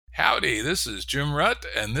Howdy, this is Jim Rutt,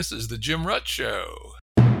 and this is The Jim Rutt Show.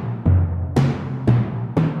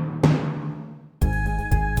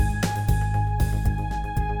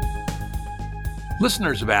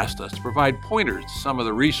 Listeners have asked us to provide pointers to some of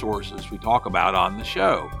the resources we talk about on the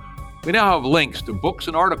show. We now have links to books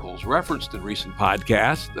and articles referenced in recent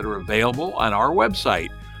podcasts that are available on our website.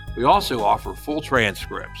 We also offer full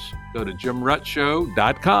transcripts. Go to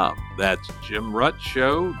jimruttshow.com. That's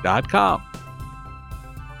jimruttshow.com.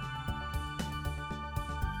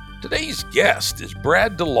 Today's guest is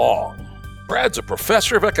Brad DeLong. Brad's a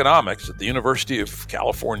professor of economics at the University of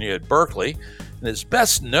California at Berkeley and is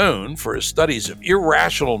best known for his studies of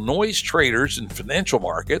irrational noise traders in financial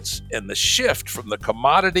markets and the shift from the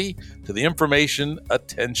commodity to the information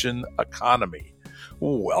attention economy.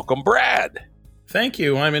 Welcome, Brad. Thank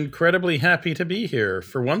you. I'm incredibly happy to be here.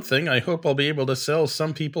 For one thing, I hope I'll be able to sell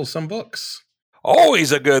some people some books.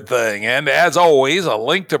 Always a good thing. And as always, a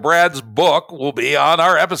link to Brad's book will be on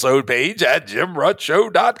our episode page at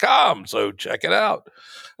jimruttshow.com. So check it out.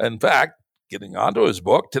 In fact, getting onto his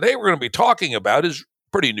book, today we're going to be talking about his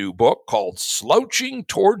pretty new book called Slouching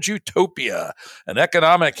Toward Utopia, an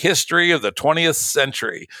economic history of the 20th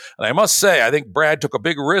century. And I must say, I think Brad took a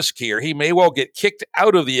big risk here. He may well get kicked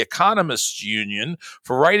out of the Economists Union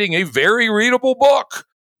for writing a very readable book.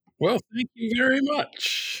 Well, thank you very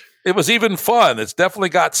much. It was even fun. It's definitely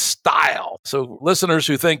got style. So listeners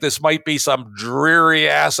who think this might be some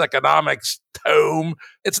dreary-ass economics tome,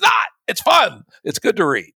 it's not. It's fun. It's good to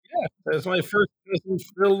read. Yeah, as my first cousin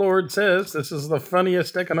Phil Lord says, this is the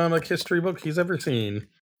funniest economic history book he's ever seen.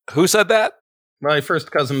 Who said that? My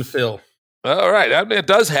first cousin Phil. All right. I mean, it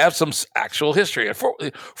does have some actual history.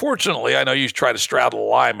 Fortunately, I know you try to straddle a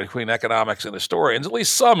line between economics and historians. At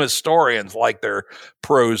least some historians like their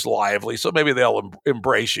prose lively, so maybe they'll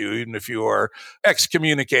embrace you, even if you are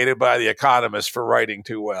excommunicated by the economists for writing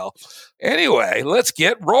too well. Anyway, let's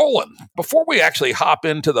get rolling. Before we actually hop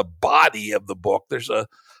into the body of the book, there's a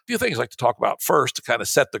few things I'd like to talk about first to kind of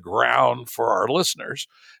set the ground for our listeners.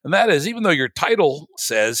 And that is, even though your title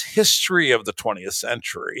says History of the 20th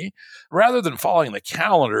Century, rather than following the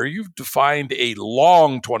calendar, you've defined a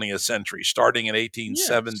long 20th century starting in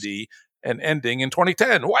 1870 and ending in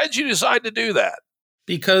 2010. Why did you decide to do that?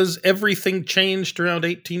 Because everything changed around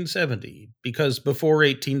 1870. Because before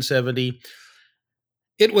 1870,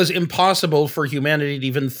 it was impossible for humanity to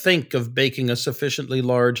even think of baking a sufficiently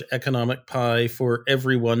large economic pie for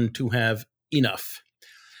everyone to have enough.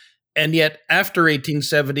 And yet, after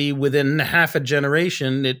 1870, within half a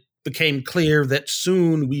generation, it became clear that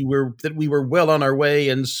soon we were well on our way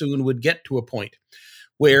and soon would get to a point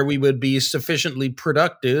where we would be sufficiently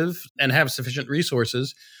productive and have sufficient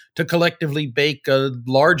resources to collectively bake a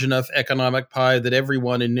large enough economic pie that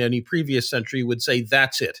everyone in any previous century would say,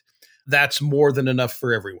 that's it. That's more than enough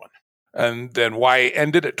for everyone. And then why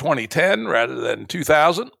end it at 2010 rather than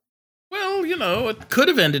 2000? Well, it could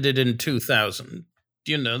have ended it in 2000.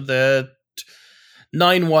 That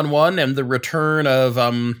 9/11 and the return of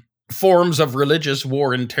forms of religious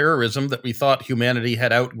war and terrorism that we thought humanity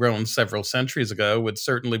had outgrown several centuries ago would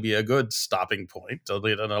certainly be a good stopping point,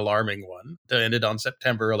 albeit an alarming one. It ended on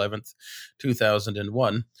September 11th,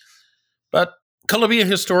 2001. But Columbia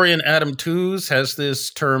historian Adam Tooze has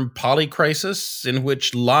this term polycrisis, in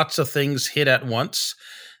which lots of things hit at once,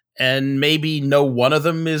 and maybe no one of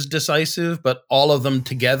them is decisive, but all of them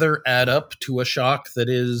together add up to a shock that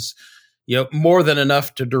is, more than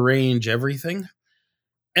enough to derange everything.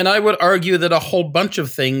 And I would argue that a whole bunch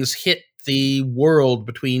of things hit the world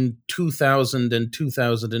between 2000 and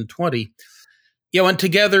 2020, and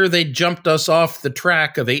together they jumped us off the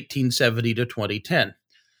track of 1870 to 2010.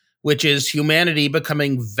 Which is humanity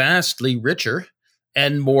becoming vastly richer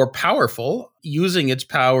and more powerful, using its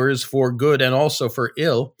powers for good and also for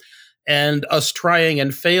ill, and us trying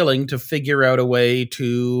and failing to figure out a way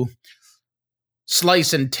to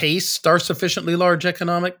slice and taste our sufficiently large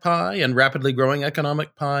economic pie and rapidly growing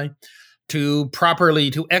economic pie, to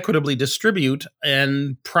equitably distribute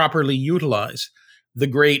and properly utilize the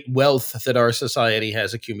great wealth that our society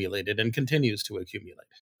has accumulated and continues to accumulate.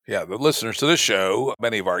 Yeah, the listeners to this show,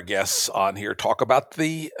 many of our guests on here talk about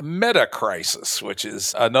the meta crisis, which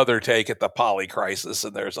is another take at the polycrisis,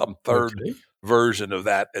 and there's some third version of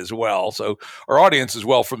that as well. So our audience is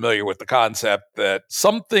well familiar with the concept that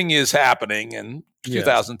something is happening, and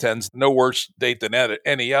 2010's no worse date than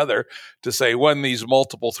any other to say when these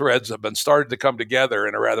multiple threads have been started to come together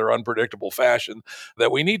in a rather unpredictable fashion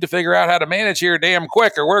that we need to figure out how to manage here damn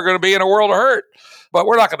quick or we're going to be in a world of hurt. But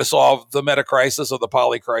we're not going to solve the meta crisis or the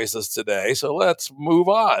poly crisis today. So let's move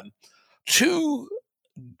on. Two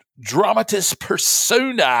dramatis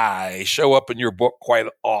personae show up in your book quite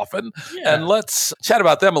often. Yeah. And let's chat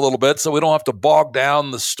about them a little bit so we don't have to bog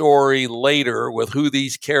down the story later with who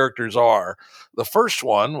these characters are. The first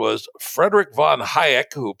one was Friedrich von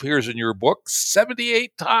Hayek, who appears in your book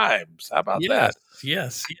 78 times. How about that?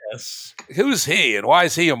 Yes. Who's he and why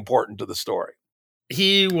is he important to the story?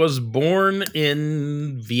 He was born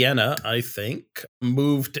in Vienna, I think,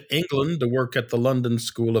 moved to England to work at the London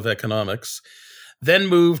School of Economics, then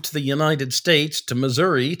moved to the United States to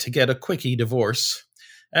Missouri to get a quickie divorce,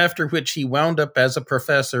 after which he wound up as a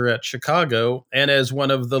professor at Chicago and as one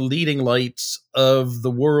of the leading lights of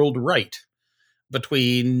the world right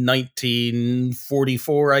between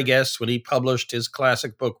 1944, I guess, when he published his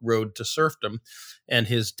classic book, Road to Serfdom, and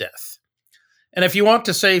his death. And if you want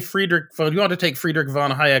to take Friedrich von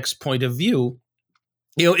Hayek's point of view,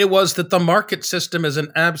 it was that the market system is an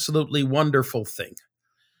absolutely wonderful thing.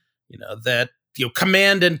 That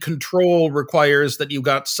command and control requires that you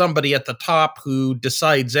got somebody at the top who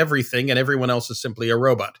decides everything and everyone else is simply a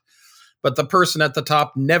robot. But the person at the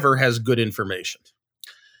top never has good information.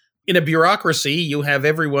 In a bureaucracy, you have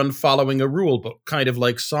everyone following a rule book, kind of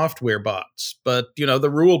like software bots. But, the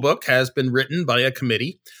rule book has been written by a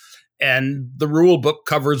committee, and the rule book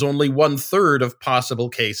covers only 1/3 of possible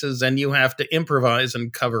cases, and you have to improvise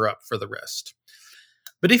and cover up for the rest.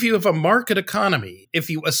 But if you have a market economy, if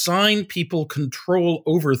you assign people control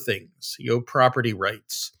over things, property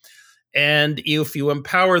rights, and if you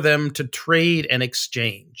empower them to trade and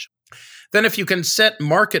exchange, then if you can set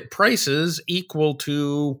market prices equal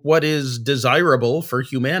to what is desirable for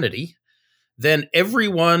humanity, then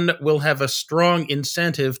everyone will have a strong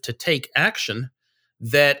incentive to take action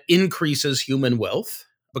that increases human wealth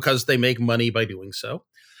because they make money by doing so.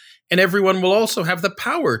 And everyone will also have the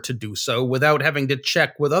power to do so without having to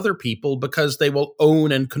check with other people because they will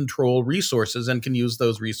own and control resources and can use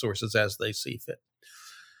those resources as they see fit.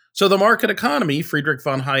 So the market economy, Friedrich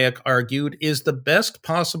von Hayek argued, is the best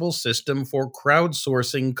possible system for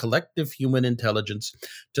crowdsourcing collective human intelligence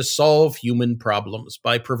to solve human problems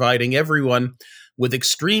by providing everyone with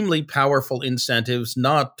extremely powerful incentives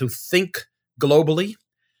not to think globally,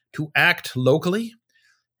 to act locally,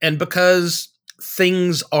 and because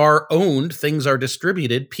things are owned, things are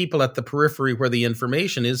distributed, people at the periphery where the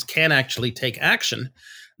information is can actually take action.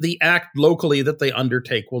 The act locally that they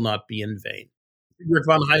undertake will not be in vain. Friedrich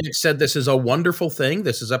von Hayek said this is a wonderful thing,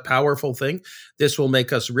 this is a powerful thing, this will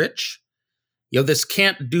make us rich. This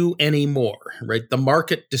can't do any more, right? The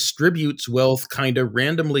market distributes wealth kind of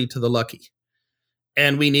randomly to the lucky.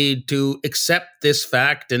 And we need to accept this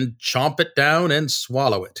fact and chomp it down and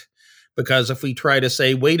swallow it. Because if we try to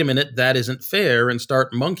say, wait a minute, that isn't fair, and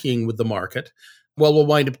start monkeying with the market, well, we'll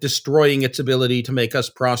wind up destroying its ability to make us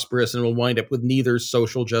prosperous, and we'll wind up with neither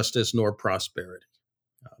social justice nor prosperity.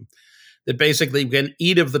 That basically we can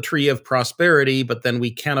eat of the tree of prosperity, but then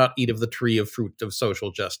we cannot eat of the tree of fruit of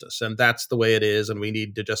social justice. And that's the way it is, and we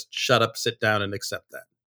need to just shut up, sit down, and accept that.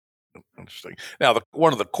 Interesting. Now,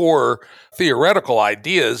 one of the core theoretical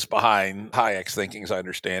ideas behind Hayek's thinking, as I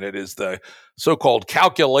understand it, is the so-called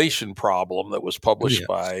calculation problem that was published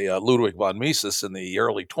by Ludwig von Mises in the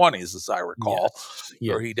early 1920s, as I recall,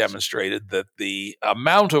 where he demonstrated that the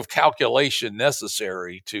amount of calculation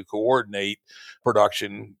necessary to coordinate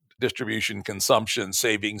production, distribution, consumption,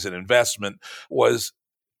 savings, and investment was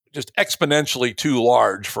just exponentially too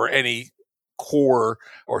large for any core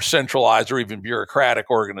or centralized or even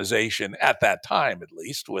bureaucratic organization at that time, at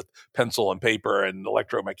least, with pencil and paper and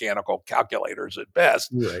electromechanical calculators at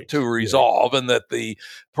best to resolve, and that the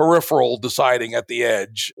peripheral deciding at the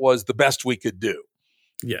edge was the best we could do.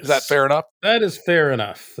 Yes. Is that fair enough? That is fair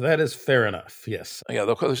enough. Yes. Yeah,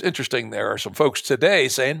 it's interesting. There are some folks today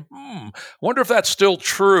saying, wonder if that's still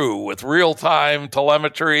true with real-time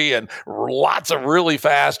telemetry and lots of really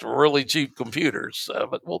fast, really cheap computers.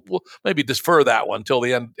 But we'll maybe defer that one till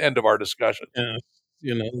the end of our discussion.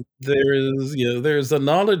 There's a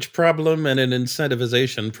knowledge problem and an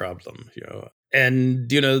incentivization problem. And,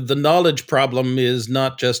 the knowledge problem is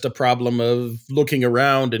not just a problem of looking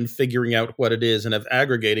around and figuring out what it is and of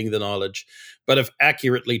aggregating the knowledge, but of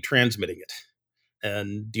accurately transmitting it.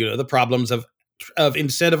 And, the problems of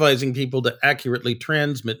incentivizing people to accurately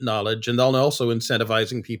transmit knowledge, and then also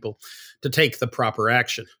incentivizing people to take the proper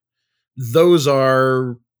action. Those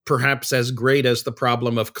are perhaps as great as the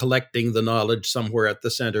problem of collecting the knowledge somewhere at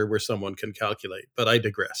the center where someone can calculate. But I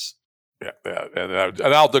digress. Yeah. And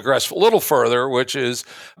I'll digress a little further, which is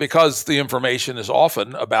because the information is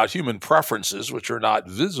often about human preferences, which are not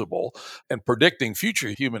visible, and predicting future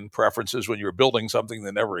human preferences when you're building something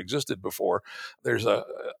that never existed before. There's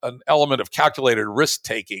an element of calculated risk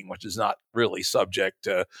taking, which is not really subject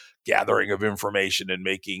to gathering of information and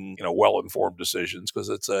making well-informed decisions, because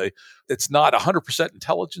it's not 100%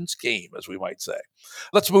 intelligence game, as we might say.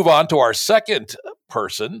 Let's move on to our second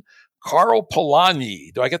person, Karl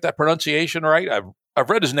Polanyi. Do I get that pronunciation right? I've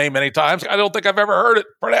read his name many times. I don't think I've ever heard it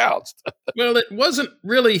pronounced. Well, it wasn't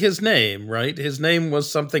really his name, right? His name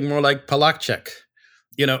was something more like Polakchek,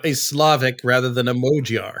 a Slavic rather than a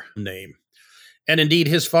Magyar name. And indeed,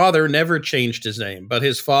 his father never changed his name, but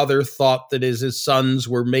his father thought that as his sons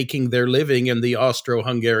were making their living in the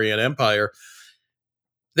Austro-Hungarian Empire,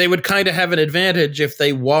 they would kind of have an advantage if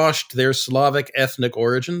they washed their Slavic ethnic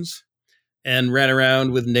origins and ran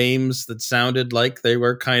around with names that sounded like they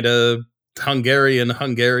were kind of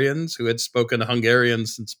Hungarians who had spoken Hungarian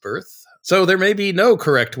since birth. So there may be no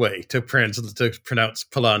correct way to pronounce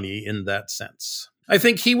Polanyi in that sense. I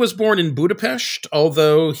think he was born in Budapest,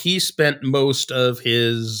 although he spent most of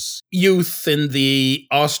his youth in the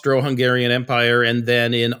Austro-Hungarian Empire and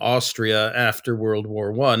then in Austria after World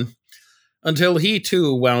War I, until he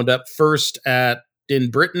too wound up first in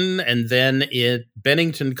Britain and then at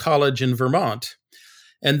Bennington College in Vermont,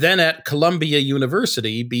 and then at Columbia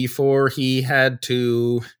University before he had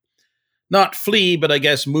to not flee, but I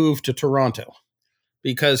guess move to Toronto,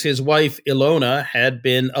 because his wife Ilona had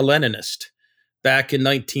been a Leninist back in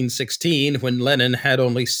 1916 when Lenin had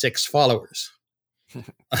only 6 followers.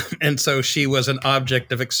 And so she was an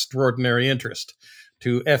object of extraordinary interest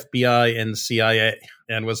to FBI and CIA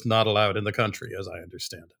and was not allowed in the country, as I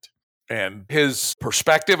understand it. And his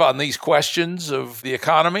perspective on these questions of the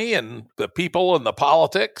economy and the people and the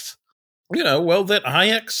politics? That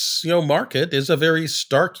Hayek's, market is a very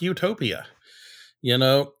stark utopia.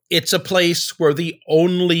 It's a place where the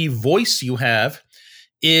only voice you have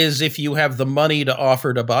is if you have the money to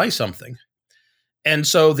offer to buy something. And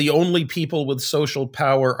so the only people with social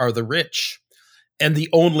power are the rich. And the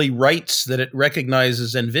only rights that it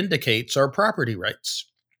recognizes and vindicates are property rights.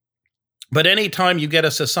 But anytime you get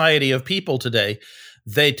a society of people today,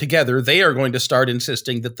 they are going to start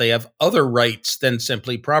insisting that they have other rights than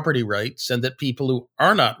simply property rights, and that people who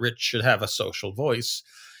are not rich should have a social voice.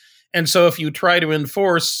 And so if you try to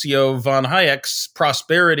enforce, von Hayek's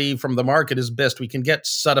prosperity from the market as best we can get,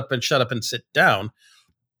 shut up and sit down,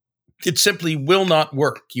 it simply will not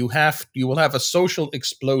work. You will have a social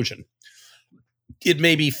explosion. It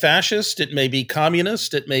may be fascist, it may be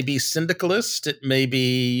communist, it may be syndicalist, it may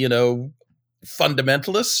be,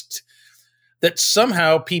 fundamentalist, that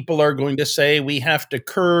somehow people are going to say we have to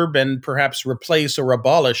curb and perhaps replace or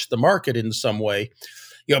abolish the market in some way,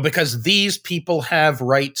 because these people have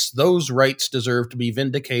rights, those rights deserve to be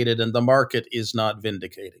vindicated, and the market is not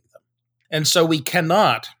vindicating them. And so we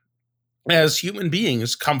cannot, as human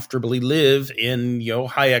beings, comfortably live in,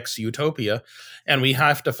 Hayek's utopia, and we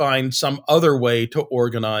have to find some other way to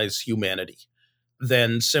organize humanity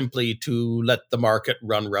than simply to let the market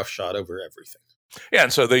run roughshod over everything. Yeah,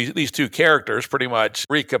 and so these two characters pretty much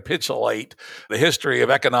recapitulate the history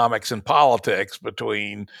of economics and politics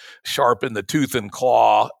between sharp in the tooth and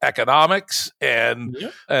claw economics and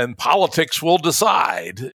politics will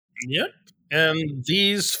decide. Yep. And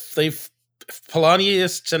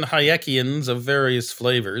Polonyists and Hayekians of various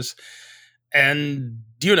flavors. And,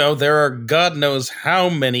 there are God knows how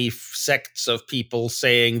many sects of people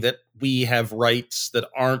saying that we have rights that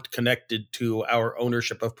aren't connected to our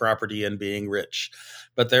ownership of property and being rich.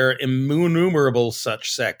 But there are innumerable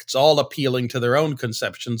such sects, all appealing to their own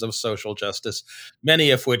conceptions of social justice,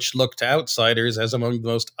 many of which look to outsiders as among the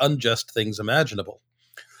most unjust things imaginable.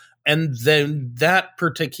 And then that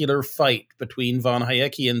particular fight between von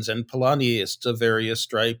Hayekians and Polanyists of various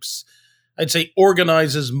stripes, I'd say,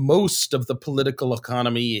 organizes most of the political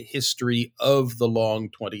economy history of the long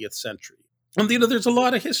 20th century. And, there's a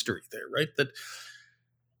lot of history there, right?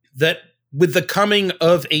 That with the coming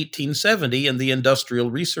of 1870 and the Industrial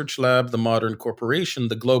Research Lab, the modern corporation,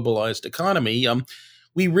 the globalized economy,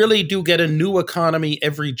 we really do get a new economy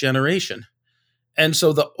every generation. And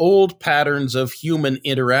so the old patterns of human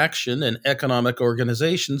interaction and economic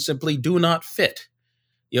organization simply do not fit.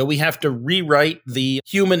 We have to rewrite the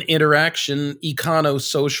human interaction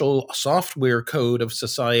econo-social software code of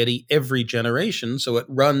society every generation so it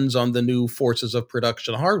runs on the new forces of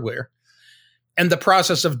production hardware. And the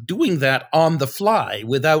process of doing that on the fly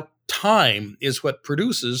without time is what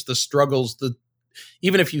produces the struggles that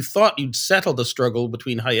even if you thought you'd settled the struggle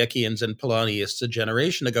between Hayekians and Polanyists a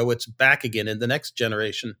generation ago, it's back again in the next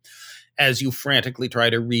generation as you frantically try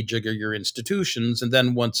to rejigger your institutions. And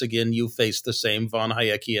then once again, you face the same von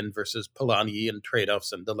Hayekian versus Polanyian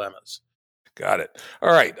trade-offs and dilemmas. Got it.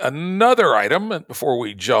 All right. Another item before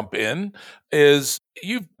we jump in is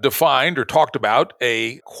you've defined or talked about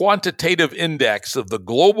a quantitative index of the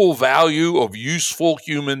global value of useful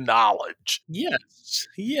human knowledge. Yes.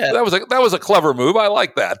 Yeah. That was a clever move. I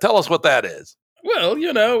like that. Tell us what that is. Well,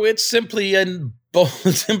 it's simply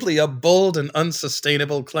a bold and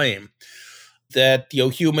unsustainable claim that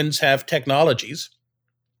humans have technologies,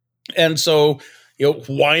 and so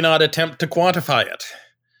why not attempt to quantify it?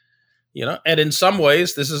 And in some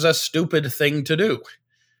ways, this is a stupid thing to do,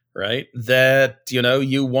 right? That,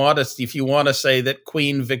 if you want to say that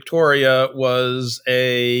Queen Victoria was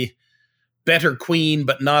a better queen,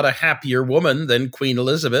 but not a happier woman than Queen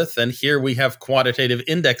Elizabeth, and here we have quantitative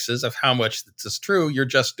indexes of how much this is true, you're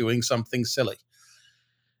just doing something silly.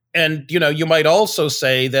 And, you might also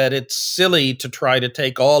say that it's silly to try to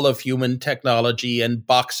take all of human technology and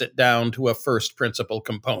box it down to a first principle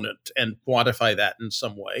component and quantify that in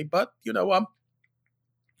some way. But,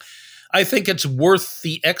 I think it's worth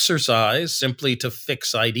the exercise simply to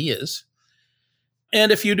fix ideas.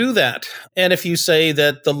 And if you do that, and if you say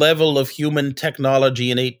that the level of human technology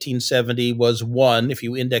in 1870 was 1, if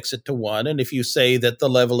you index it to 1, and if you say that the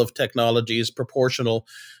level of technology is proportional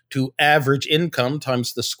to average income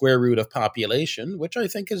times the square root of population, which I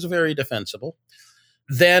think is very defensible,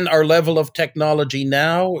 then our level of technology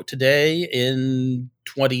now, today in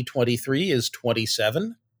 2023, is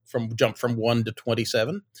 27, jump from 1 to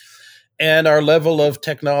 27. And our level of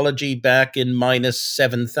technology back in minus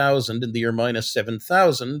 7,000, in the year minus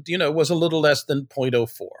 7,000, was a little less than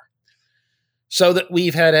 0.04. So that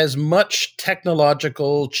we've had as much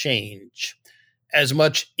technological change, as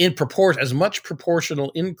much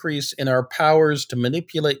proportional increase in our powers to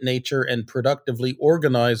manipulate nature and productively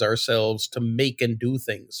organize ourselves to make and do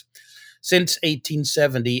things since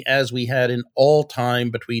 1870 as we had in all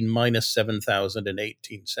time between minus 7,000 and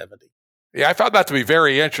 1870. Yeah, I found that to be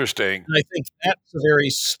very interesting. And I think that's a very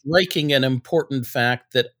striking and important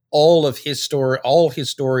fact that all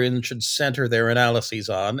historians should center their analyses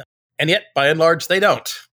on, and yet, by and large, they don't.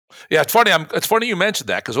 Yeah, it's funny. It's funny you mentioned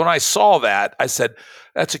that, because when I saw that, I said,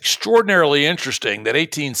 that's extraordinarily interesting that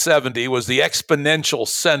 1870 was the exponential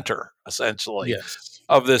center, essentially, yes,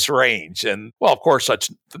 of this range. And, well, of course,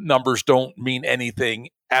 such numbers don't mean anything.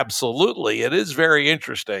 Absolutely. It is very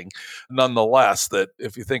interesting, nonetheless, that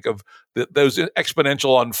if you think of those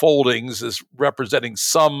exponential unfoldings as representing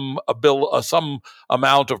some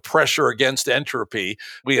amount of pressure against entropy,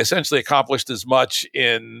 we essentially accomplished as much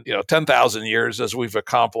in 10,000 years as we've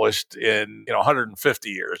accomplished in 150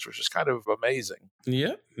 years, which is kind of amazing.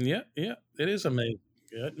 Yeah. It is amazing.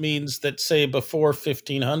 It means that, say, before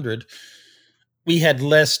 1500, we had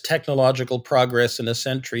less technological progress in a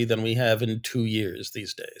century than we have in 2 years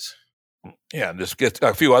these days. Yeah, and just get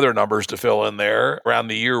a few other numbers to fill in there. Around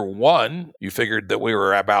the year 1, you figured that we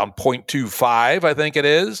were about 0.25, I think it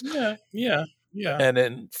is. Yeah. And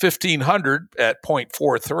in 1500 at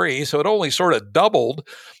 0.43, so it only sort of doubled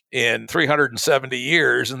in 370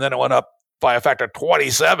 years, and then it went up by a factor of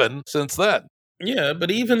 27 since then. Yeah, but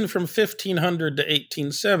even from 1500 to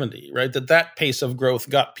 1870, right, that pace of growth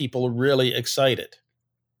got people really excited,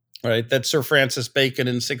 right? That Sir Francis Bacon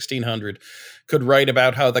in 1600 could write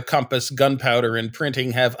about how the compass, gunpowder, and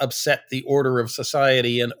printing have upset the order of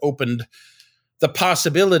society and opened the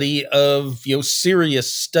possibility of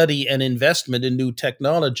serious study and investment in new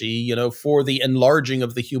technology, for the enlarging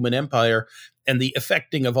of the human empire and the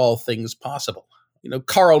effecting of all things possible.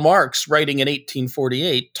 Karl Marx, writing in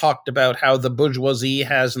 1848, talked about how the bourgeoisie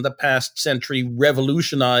has in the past century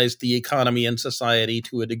revolutionized the economy and society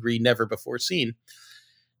to a degree never before seen.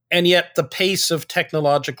 And yet the pace of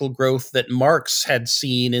technological growth that Marx had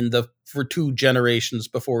seen for 2 generations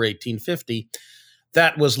before 1850,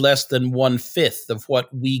 that was less than 1/5 of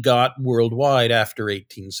what we got worldwide after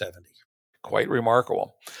 1870. Quite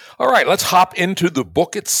remarkable. All right, let's hop into the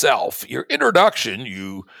book itself. Your introduction,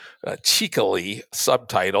 you cheekily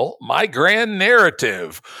subtitle, My Grand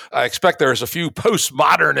Narrative. I expect there's a few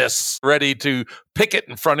postmodernists ready to picket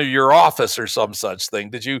in front of your office or some such thing.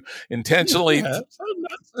 Did you intentionally, I'm not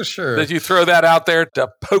so sure. Did you throw that out there to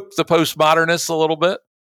poke the postmodernists a little bit?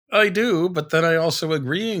 I do, but then I also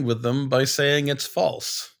agreeing with them by saying it's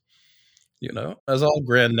false. As all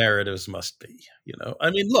grand narratives must be, I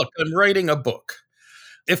mean, look, I'm writing a book.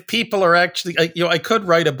 If people are actually, I could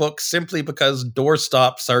write a book simply because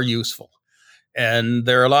doorstops are useful. And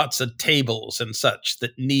there are lots of tables and such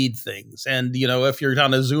that need things. And, if you're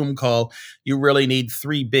on a Zoom call, you really need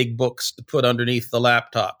 3 big books to put underneath the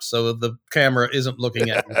laptop so the camera isn't looking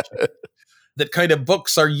at you. That kind of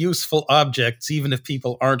books are useful objects, even if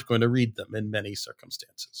people aren't going to read them in many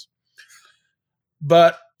circumstances.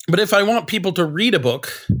 But if I want people to read a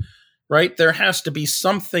book, right, there has to be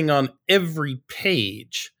something on every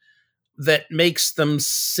page that makes them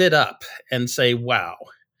sit up and say, wow.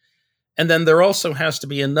 And then there also has to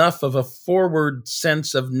be enough of a forward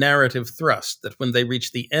sense of narrative thrust that when they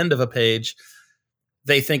reach the end of a page,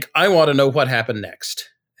 they think, I want to know what happened next.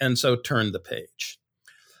 And so turn the page.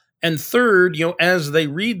 And third, as they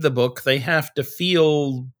read the book, they have to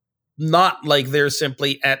feel not like they're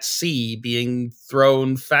simply at sea being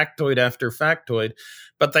thrown factoid after factoid,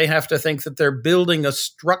 but they have to think that they're building a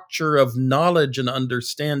structure of knowledge and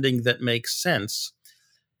understanding that makes sense.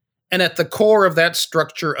 And at the core of that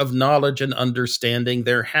structure of knowledge and understanding,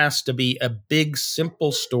 there has to be a big,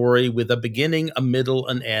 simple story with a beginning, a middle,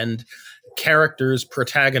 an end, characters,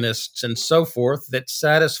 protagonists, and so forth that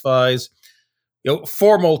satisfies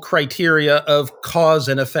formal criteria of cause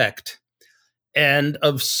and effect and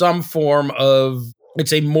of some form of,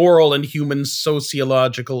 it's a moral and human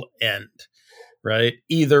sociological end, right?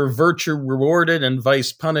 Either virtue rewarded and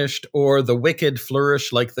vice punished, or the wicked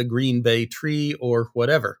flourish like the green bay tree, or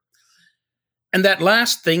whatever. And that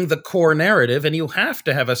last thing, the core narrative, and you have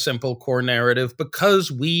to have a simple core narrative because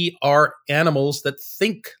we are animals that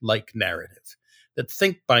think like narrative, that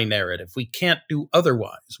think by narrative. We can't do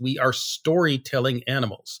otherwise. We are storytelling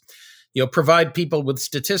animals. Provide people with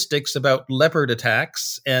statistics about leopard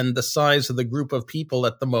attacks and the size of the group of people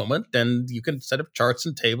at the moment, and you can set up charts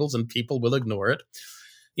and tables and people will ignore it.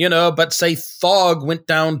 But say Thog went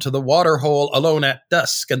down to the water hole alone at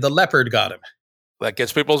dusk and the leopard got him. That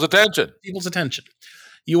gets people's attention.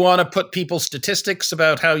 You want to put people's statistics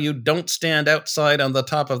about how you don't stand outside on the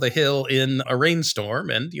top of the hill in a rainstorm,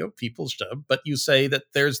 and people shove, but you say that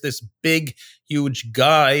there's this big, huge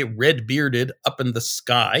guy, red-bearded, up in the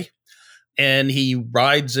sky, and he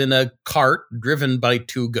rides in a cart driven by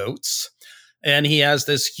 2 goats, and he has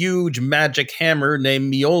this huge magic hammer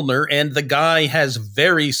named Mjolnir, and the guy has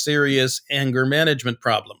very serious anger management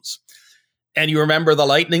problems. And you remember the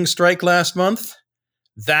lightning strike last month?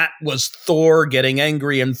 That was Thor getting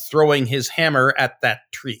angry and throwing his hammer at that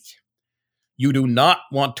tree. You do not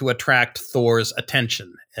want to attract Thor's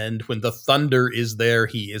attention, and when the thunder is there,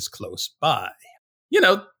 he is close by.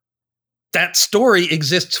 That story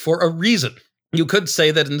exists for a reason. You could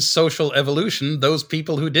say that in social evolution, those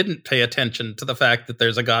people who didn't pay attention to the fact that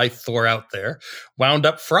there's a guy Thor out there wound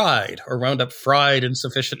up fried in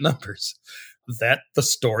sufficient numbers. That the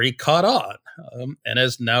story caught on and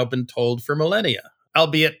has now been told for millennia.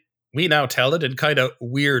 Albeit, we now tell it in kind of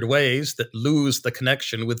weird ways that lose the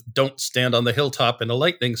connection with don't stand on the hilltop in a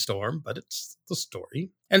lightning storm, but it's the story.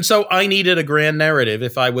 And so I needed a grand narrative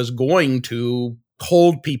if I was going to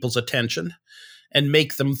hold people's attention and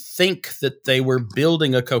make them think that they were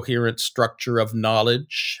building a coherent structure of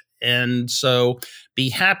knowledge, and so be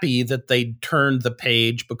happy that they turned the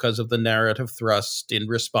page because of the narrative thrust in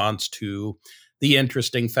response to the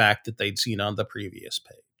interesting fact that they'd seen on the previous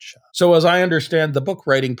page. So as I understand the book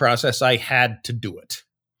writing process, I had to do it.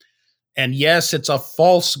 And yes, it's a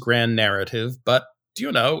false grand narrative, but,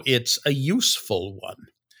 it's a useful one.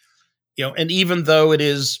 And even though it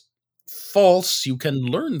is false, you can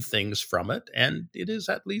learn things from it, and it is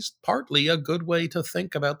at least partly a good way to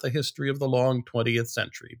think about the history of the long 20th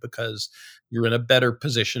century, because you're in a better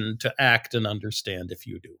position to act and understand if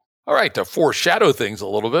you do. All right, to foreshadow things a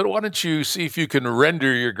little bit, why don't you see if you can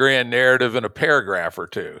render your grand narrative in a paragraph or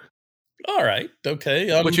 2? All right,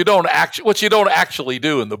 okay. Which you don't actually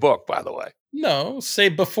do in the book, by the way. No, say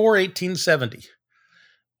before 1870,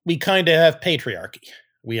 we kind of have patriarchy.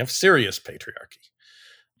 We have serious patriarchy.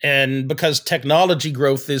 And because technology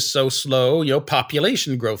growth is so slow,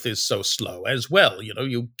 population growth is so slow as well.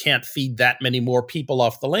 You can't feed that many more people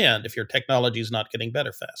off the land if your technology is not getting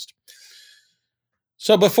better fast.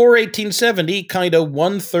 So before 1870, kind of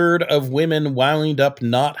 1/3 of women wound up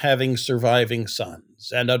not having surviving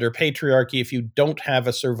sons. And under patriarchy, if you don't have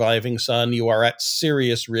a surviving son, you are at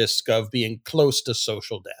serious risk of being close to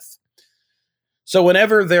social death. So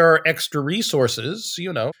whenever there are extra resources,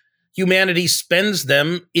 humanity spends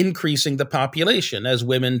them increasing the population as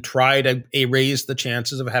women try to raise the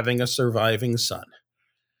chances of having a surviving son.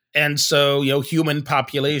 And so, human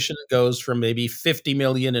population goes from maybe 50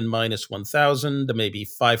 million in minus 1000 to maybe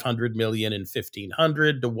 500 million in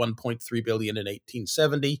 1500 to 1.3 billion in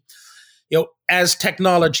 1870. As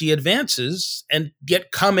technology advances, and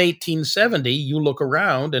yet come 1870, you look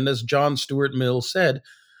around, and as John Stuart Mill said,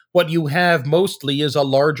 what you have mostly is a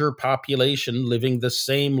larger population living the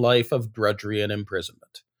same life of drudgery and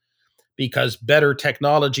imprisonment. Because better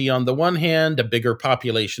technology on the one hand, a bigger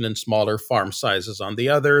population and smaller farm sizes on the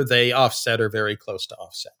other, they offset or very close to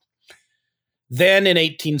offset. Then in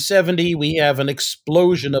 1870, we have an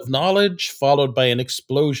explosion of knowledge, followed by an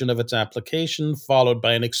explosion of its application, followed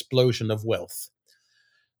by an explosion of wealth.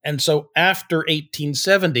 And so after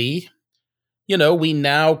 1870, we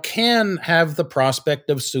now can have the prospect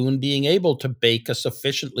of soon being able to bake a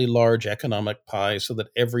sufficiently large economic pie so that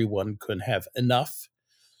everyone could have enough,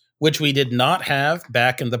 which we did not have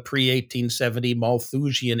back in the pre-1870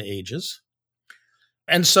 Malthusian ages.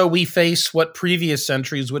 And so we face what previous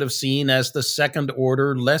centuries would have seen as the second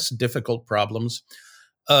order, less difficult problems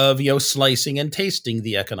of, slicing and tasting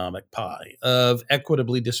the economic pie, of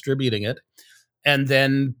equitably distributing it, and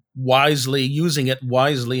then using it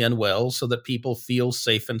wisely and well so that people feel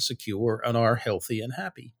safe and secure and are healthy and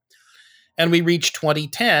happy. And we reach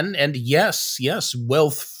 2010, and yes,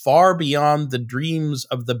 wealth far beyond the dreams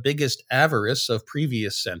of the biggest avarice of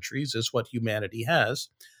previous centuries is what humanity has.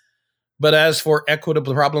 But as for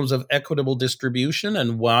equitable problems of equitable distribution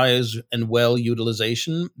and wise and well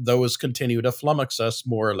utilization, those continue to flummox us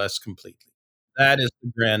more or less completely. That is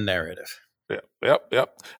the grand narrative.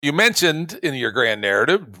 Yep. You mentioned in your grand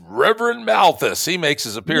narrative, Reverend Malthus. He makes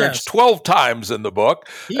his appearance 12 times in the book.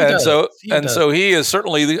 So he is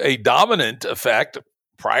certainly a dominant effect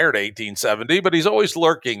prior to 1870, but he's always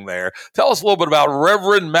lurking there. Tell us a little bit about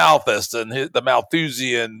Reverend Malthus and the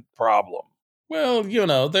Malthusian problem. Well,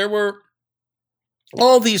 there were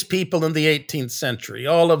all these people in the 18th century,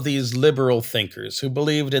 all of these liberal thinkers who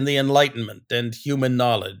believed in the Enlightenment and human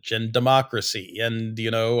knowledge and democracy and,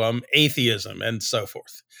 atheism and so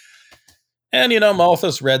forth. And,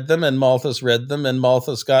 Malthus read them and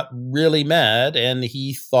Malthus got really mad, and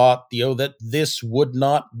he thought, that this would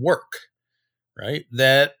not work, right?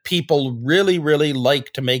 That people really, really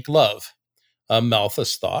like to make love,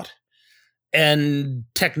 Malthus thought, and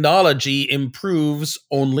technology improves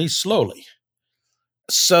only slowly.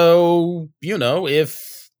 So,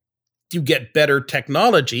 if you get better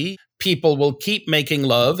technology, people will keep making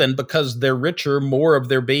love, and because they're richer, more of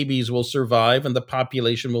their babies will survive, and the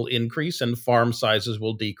population will increase, and farm sizes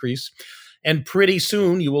will decrease. And pretty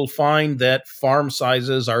soon, you will find that farm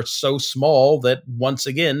sizes are so small that, once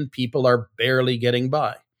again, people are barely getting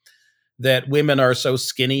by. That women are so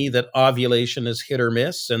skinny that ovulation is hit or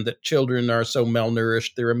miss, and that children are so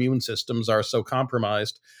malnourished, their immune systems are so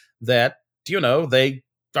compromised that they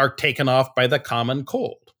are taken off by the common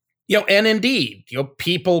cold. And indeed,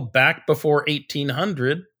 people back before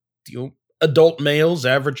 1800, adult males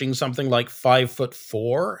averaging something like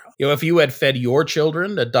 5'4". If you had fed your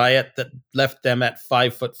children a diet that left them at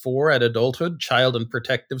 5'4" at adulthood, Child and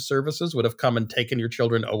Protective Services would have come and taken your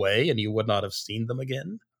children away, and you would not have seen them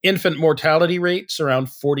again. Infant mortality rates around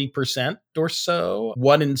 40% or so.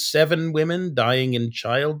 1 in 7 women dying in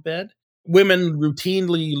childbed. Women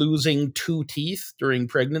routinely losing 2 teeth during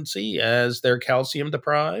pregnancy as they're calcium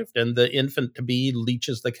deprived, and the infant-to-be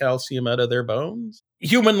leaches the calcium out of their bones.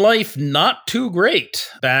 Human life not too great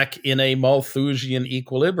back in a Malthusian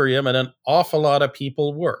equilibrium, and an awful lot of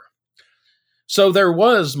people were. So there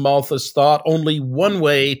was, Malthus thought, only one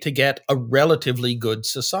way to get a relatively good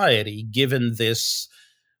society, given this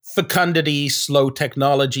fecundity, slow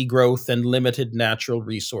technology growth, and limited natural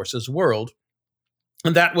resources world.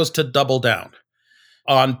 And that was to double down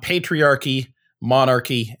on patriarchy,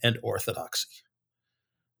 monarchy, and orthodoxy,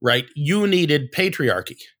 right? You needed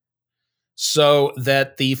patriarchy so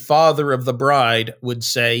that the father of the bride would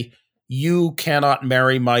say, you cannot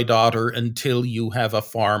marry my daughter until you have a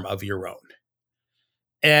farm of your own.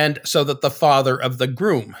 And so that the father of the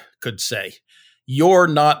groom could say, you're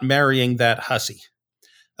not marrying that hussy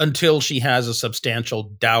until she has a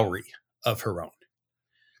substantial dowry of her own.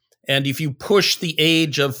 And if you push the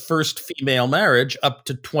age of first female marriage up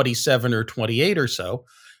to 27 or 28 or so,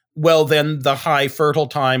 well, then the high fertile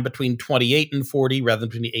time between 28 and 40 rather than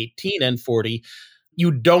between 18 and 40,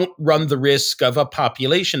 you don't run the risk of a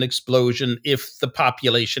population explosion if the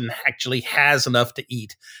population actually has enough to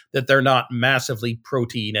eat, that they're not massively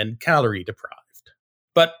protein and calorie deprived.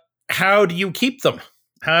 But how do you keep them?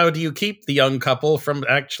 How do you keep the young couple from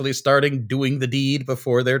actually starting doing the deed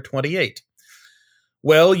before they're 28?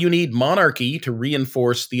 Well, you need monarchy to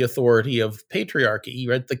reinforce the authority of patriarchy,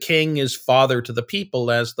 right? The king is father to the people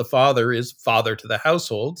as the father is father to the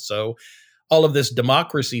household. So all of this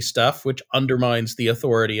democracy stuff, which undermines the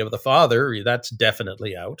authority of the father, that's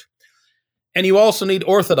definitely out. And you also need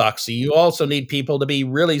orthodoxy. You also need people to be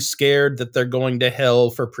really scared that they're going to hell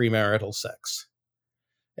for premarital sex.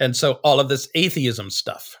 And so all of this atheism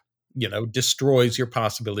stuff, destroys your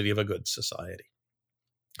possibility of a good society.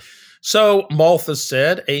 So Malthus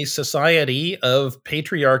said, a society of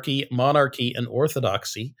patriarchy, monarchy, and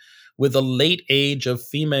orthodoxy with a late age of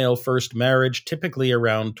female first marriage, typically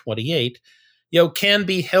around 28, can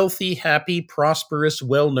be healthy, happy, prosperous,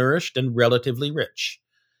 well-nourished, and relatively rich.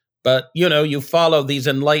 But, you follow these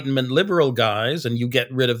Enlightenment liberal guys and you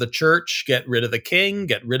get rid of the church, get rid of the king,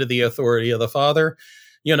 get rid of the authority of the father.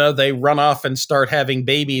 They run off and start having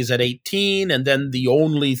babies at 18, and then the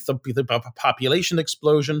population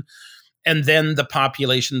explosion. And then the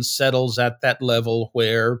population settles at that level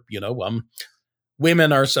where,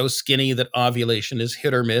 women are so skinny that ovulation is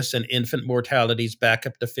hit or miss, and infant mortality is back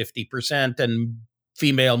up to 50%, and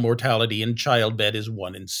female mortality in childbed is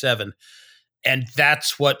 1 in 7. And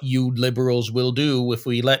that's what you liberals will do if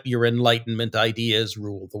we let your Enlightenment ideas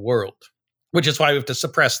rule the world, which is why we have to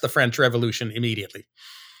suppress the French Revolution immediately.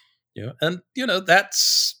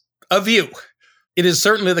 That's a view. It is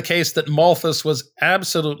certainly the case that Malthus was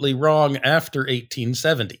absolutely wrong after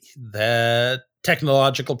 1870, that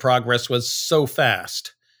technological progress was so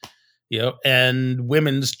fast, and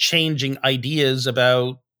women's changing ideas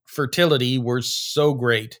about fertility were so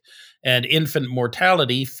great, and infant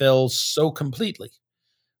mortality fell so completely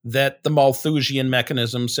that the Malthusian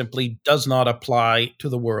mechanism simply does not apply to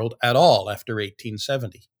the world at all after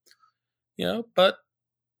 1870. But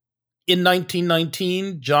in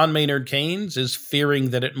 1919, John Maynard Keynes is fearing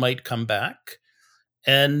that it might come back.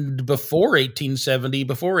 And before 1870,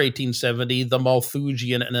 the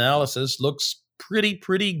Malthusian analysis looks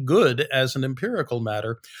pretty good as an empirical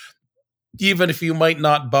matter, even if you might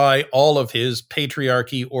not buy all of his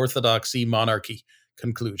patriarchy, orthodoxy, monarchy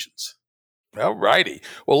conclusions. All righty.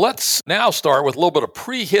 Well, let's now start with a little bit of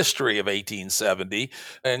prehistory of 1870.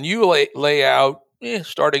 And you lay out,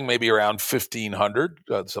 starting maybe around 1500,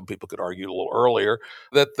 some people could argue a little earlier,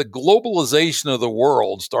 that the globalization of the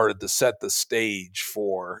world started to set the stage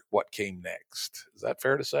for what came next. Is that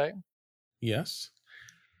fair to say? Yes.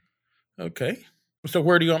 Okay. So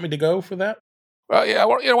where do you want me to go for that? Well, yeah,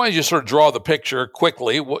 why don't you just sort of draw the picture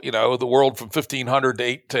quickly, the world from 1500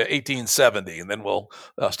 to 1870, and then we'll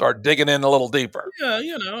start digging in a little deeper. Yeah,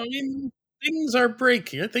 things are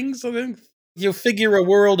breaking. You figure a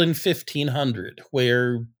world in 1500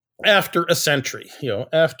 where after a century,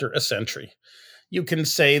 you can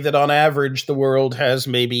say that on average the world has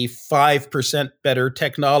maybe 5% better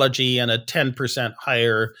technology and a 10%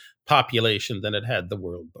 higher population than it had the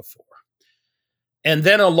world before. And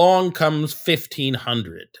then along comes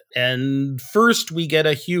 1500. And first we get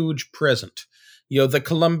a huge present, the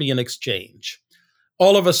Columbian Exchange.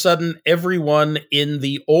 All of a sudden, everyone in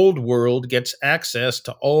the old world gets access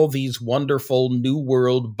to all these wonderful new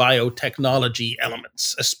world biotechnology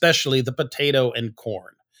elements, especially the potato and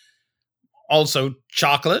corn. Also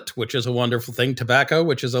chocolate, which is a wonderful thing, tobacco,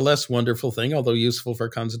 which is a less wonderful thing, although useful for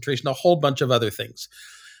concentration, a whole bunch of other things.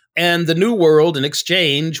 And the New World in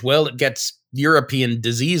exchange, well, it gets European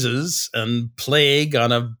diseases and plague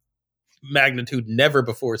on a magnitude never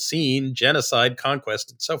before seen, genocide,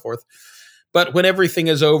 conquest, and so forth. But when everything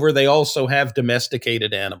is over, they also have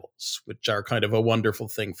domesticated animals, which are kind of a wonderful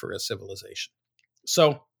thing for a civilization.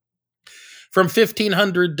 So from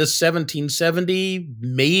 1500 to 1770,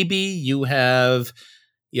 maybe you have,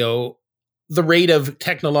 the rate of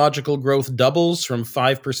technological growth doubles from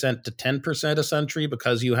 5% to 10% a century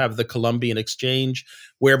because you have the Columbian Exchange,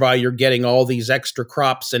 whereby you're getting all these extra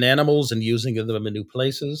crops and animals and using them in new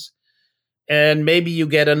places. And maybe you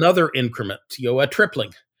get another increment, a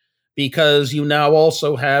tripling, because you now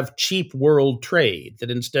also have cheap world trade,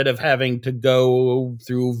 that instead of having to go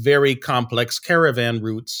through very complex caravan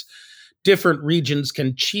routes, different regions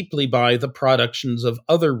can cheaply buy the productions of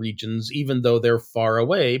other regions, even though they're far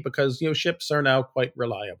away, because ships are now quite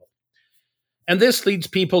reliable. And this leads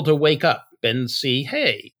people to wake up and see,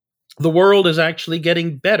 hey, the world is actually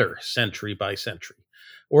getting better century by century,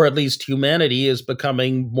 or at least humanity is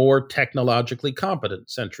becoming more technologically competent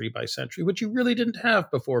century by century, which you really didn't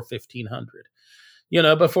have before 1500.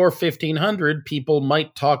 Before 1500, people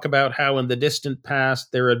might talk about how in the distant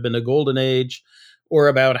past there had been a golden age, or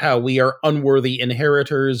about how we are unworthy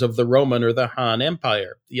inheritors of the Roman or the Han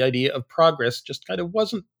Empire. The idea of progress just kind of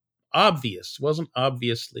wasn't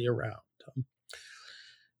obviously around.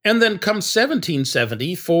 And then comes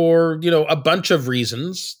 1770 for, a bunch of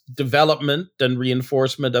reasons, development and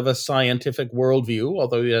reinforcement of a scientific worldview,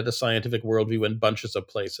 although you had a scientific worldview in bunches of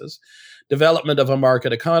places. Development of a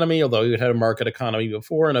market economy, although you had a market economy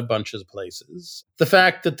before in a bunch of places. The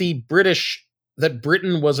fact that that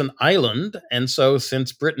Britain was an island, and so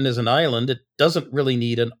since Britain is an island, it doesn't really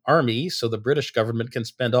need an army, so the British government can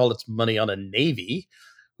spend all its money on a navy,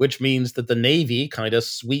 which means that the Navy kind of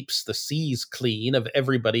sweeps the seas clean of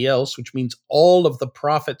everybody else, which means all of the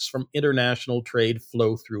profits from international trade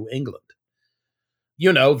flow through England.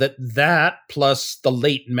 That plus the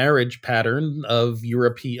late marriage pattern of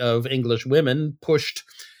English women pushed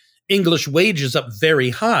English wages up very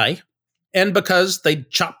high. And because they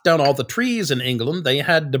chopped down all the trees in England, they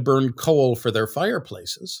had to burn coal for their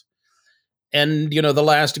fireplaces. And, the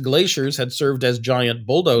last glaciers had served as giant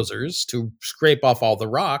bulldozers to scrape off all the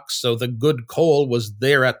rocks, so the good coal was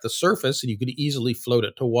there at the surface, and you could easily float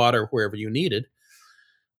it to water wherever you needed.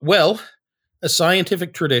 Well, a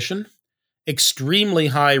scientific tradition, extremely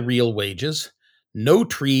high real wages, no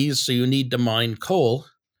trees, so you need to mine coal.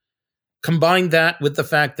 Combine that with the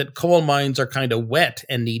fact that coal mines are kind of wet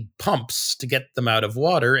and need pumps to get them out of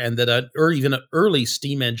water, and that even an early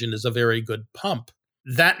steam engine is a very good pump.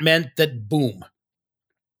 That meant that, boom,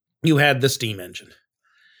 you had the steam engine.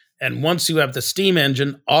 And once you have the steam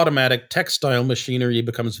engine, automatic textile machinery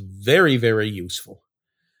becomes very, very useful.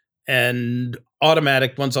 And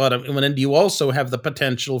and you also have the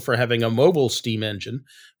potential for having a mobile steam engine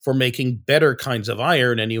for making better kinds of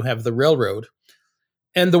iron, and you have the railroad.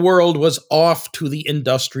 And the world was off to the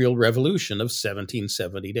Industrial Revolution of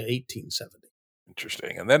 1770 to 1870.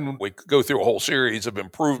 Interesting. And then we go through a whole series of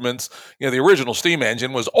improvements. The original steam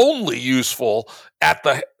engine was only useful at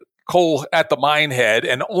the mine head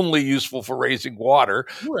and only useful for raising water.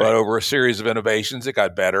 Right. But over a series of innovations, it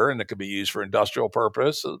got better and it could be used for industrial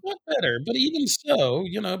purpose. Not better, but even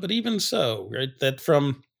so, right?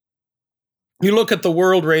 That you look at the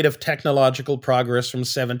world rate of technological progress from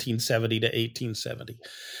 1770 to 1870,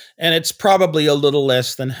 and it's probably a little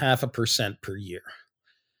less than 0.5% per year.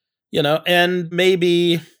 And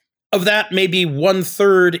maybe of that, maybe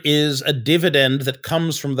 1/3 is a dividend that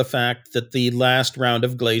comes from the fact that the last round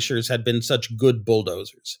of glaciers had been such good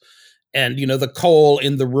bulldozers. And, the coal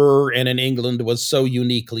in the Ruhr and in England was so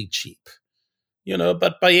uniquely cheap.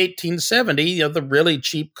 But by 1870, the really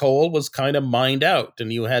cheap coal was kind of mined out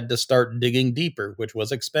and you had to start digging deeper, which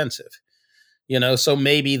was expensive. So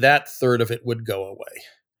maybe that third of it would go away.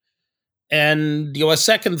 And, a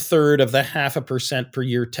second third of the 0.5% per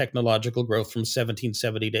year technological growth from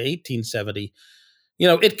 1770 to 1870,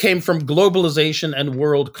 it came from globalization and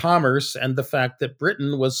world commerce and the fact that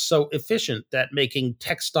Britain was so efficient at making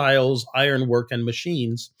textiles, ironwork, and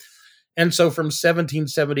machines. And so from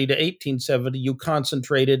 1770 to 1870, you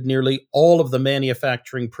concentrated nearly all of the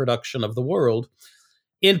manufacturing production of the world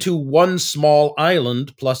into one small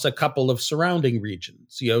island plus a couple of surrounding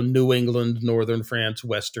regions, New England, northern France,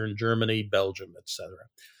 western Germany, Belgium, etc.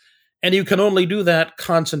 And you can only do that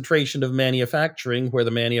concentration of manufacturing where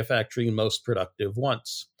the manufacturing is most productive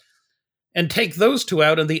once. And take those two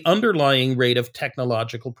out, and the underlying rate of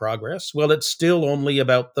technological progress, well, it's still only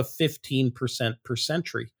about the 15% per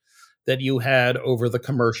century that you had over the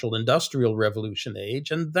commercial industrial revolution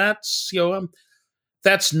age. And that's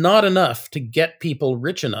not enough to get people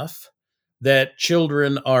rich enough, that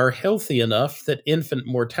children are healthy enough, that infant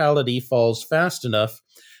mortality falls fast enough,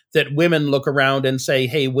 that women look around and say,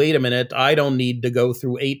 hey, wait a minute, I don't need to go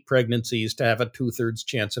through 8 pregnancies to have a 2/3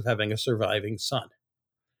 chance of having a surviving son.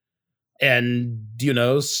 And,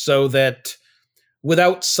 so that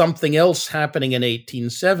without something else happening in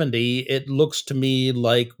 1870, it looks to me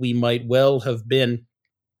like we might well have been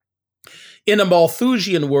in a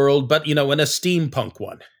Malthusian world, but, in a steampunk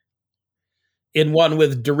one. In one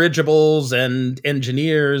with dirigibles and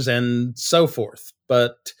engineers and so forth.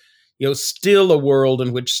 But, still a world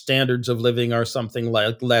in which standards of living are something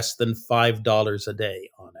like less than $5 a day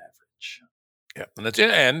on average. Yeah, and that's it.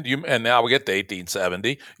 And now we get to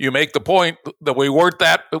 1870. You make the point that we weren't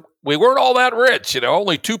all that rich.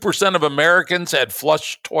 Only 2% of Americans had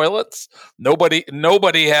flush toilets. Nobody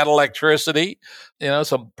had electricity.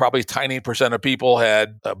 Some probably tiny percent of people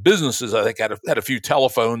had businesses. I think had a few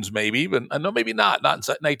telephones, maybe, but no, maybe not in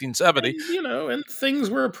 1970. And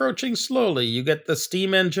things were approaching slowly. You get the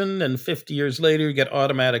steam engine, and 50 years later, you get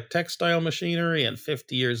automatic textile machinery, and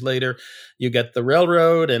 50 years later, you get the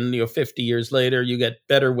railroad, and 50 years later, you get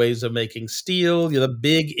better ways of making steel. The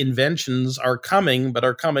big inventions are coming, but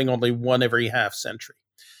are coming only one every half century.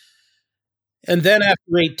 And then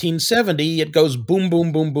after 1870, it goes boom,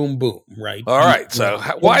 boom, boom, boom, boom, right? All right. So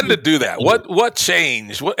why did it do that? What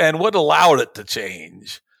changed, and what allowed it to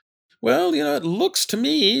change? Well, it looks to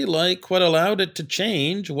me like what allowed it to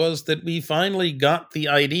change was that we finally got the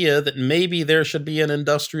idea that maybe there should be an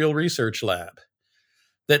industrial research lab.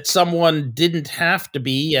 That someone didn't have to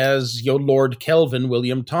be, as Lord Kelvin,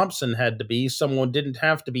 William Thomson had to be, someone didn't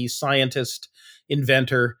have to be scientist,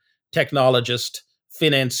 inventor, technologist,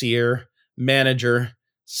 financier, manager,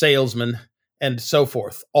 salesman, and so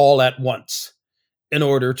forth, all at once, in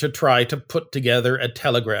order to try to put together a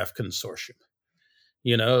telegraph consortium.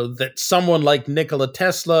 That someone like Nikola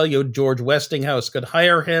Tesla, George Westinghouse could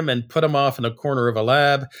hire him and put him off in a corner of a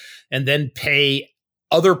lab and then pay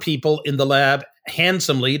other people in the lab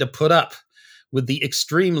handsomely to put up with the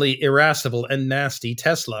extremely irascible and nasty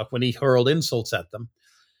Tesla when he hurled insults at them.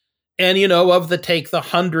 And, take the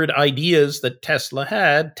 100 ideas that Tesla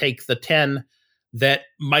had, take the 10 that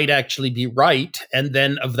might actually be right, and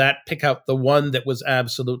then of that pick out the one that was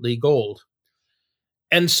absolutely gold.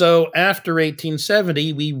 And so after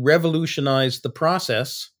 1870, we revolutionized the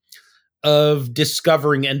process of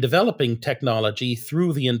discovering and developing technology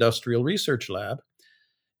through the Industrial Research Lab.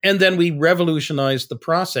 And then we revolutionized the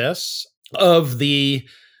process of the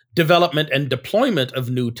development and deployment of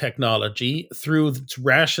new technology through its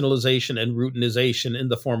rationalization and routinization in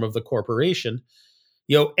the form of the corporation.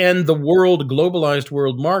 And the globalized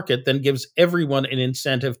world market then gives everyone an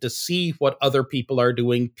incentive to see what other people are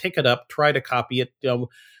doing, pick it up, try to copy it,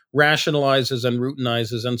 rationalizes and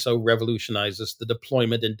routinizes, and so revolutionizes the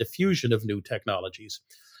deployment and diffusion of new technologies.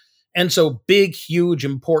 And so big, huge,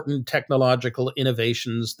 important technological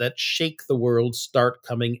innovations that shake the world start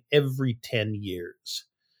coming every 10 years.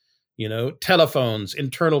 Telephones,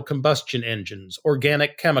 internal combustion engines,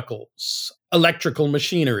 organic chemicals, electrical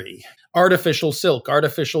machinery, artificial silk,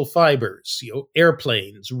 artificial fibers,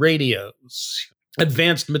 airplanes, radios,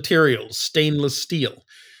 advanced materials, stainless steel.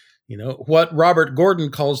 What Robert Gordon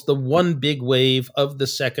calls the one big wave of the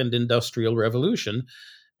second industrial revolution,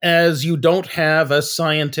 as you don't have a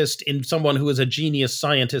scientist in someone who is a genius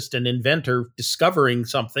scientist and inventor discovering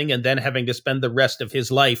something and then having to spend the rest of his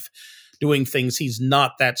life doing things he's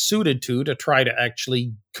not that suited to try to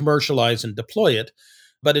actually commercialize and deploy it.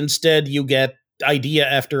 But instead, you get idea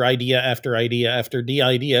after idea after idea after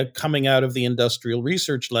idea coming out of the industrial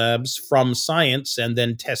research labs from science and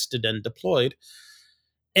then tested and deployed.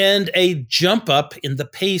 And a jump up in the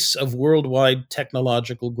pace of worldwide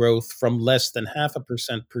technological growth from less than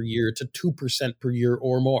 0.5% per year to 2% per year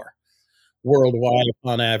or more worldwide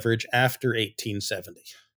on average after 1870.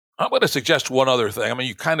 I'm going to suggest one other thing. I mean,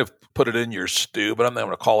 you kind of put it in your stew, but I'm going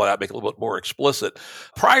to call it out, make it a little bit more explicit.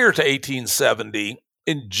 Prior to 1870,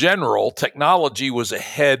 in general, technology was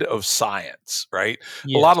ahead of science, right?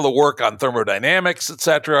 Yes. A lot of the work on thermodynamics, et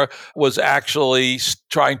cetera, was actually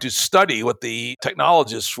trying to study what the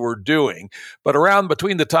technologists were doing. But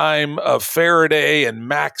between the time of Faraday and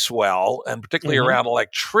Maxwell, and particularly around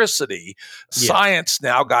electricity, science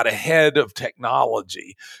now got ahead of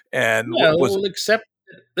technology. And except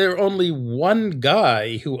there's only one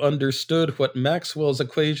guy who understood what Maxwell's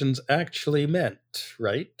equations actually meant,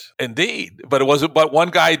 right? Indeed. But it wasn't, but one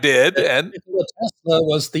guy did. And Tesla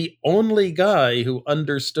was the only guy who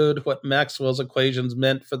understood what Maxwell's equations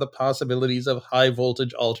meant for the possibilities of high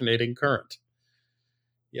voltage alternating current.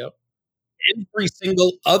 Yep. Every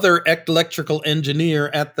single other electrical engineer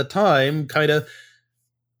at the time kind of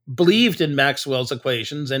believed in Maxwell's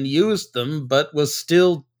equations and used them, but was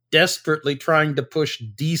still desperately trying to push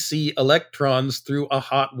DC electrons through a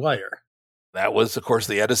hot wire. That was, of course,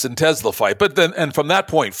 the Edison-Tesla fight. But then, and from that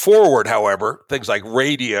point forward, however, things like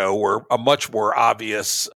radio were a much more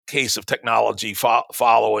obvious case of technology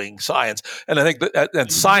following science. And I think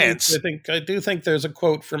that science. I do think there's a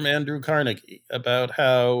quote from Andrew Carnegie about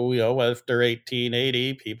how, after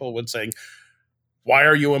 1880, people would say, "Why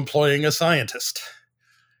are you employing a scientist?"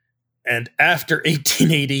 And after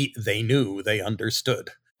 1880, they knew, they understood.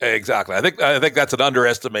 Exactly. I think that's an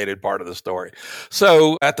underestimated part of the story.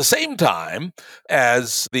 So at the same time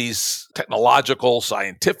as these technological,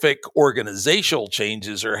 scientific, organizational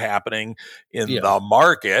changes are happening in the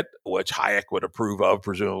market, which Hayek would approve of,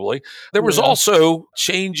 presumably, there was also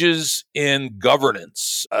changes in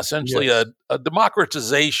governance, essentially a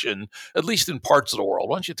democratization, at least in parts of the world.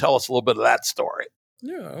 Why don't you tell us a little bit of that story?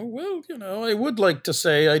 Yeah, well, I would like to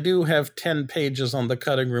say I do have 10 pages on the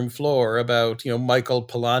cutting room floor about, Michael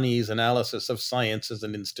Polanyi's analysis of science as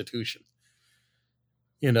an institution.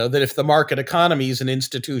 That if the market economy is an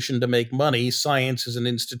institution to make money, science is an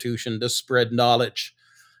institution to spread knowledge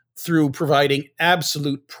through providing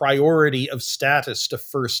absolute priority of status to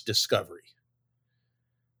first discovery.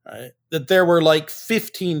 right? That there were like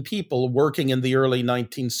 15 people working in the early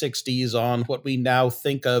 1960s on what we now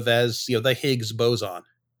think of as, the Higgs boson.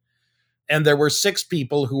 And there were 6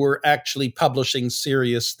 people who were actually publishing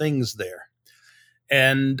serious things there.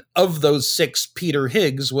 And of those 6, Peter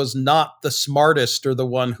Higgs was not the smartest or the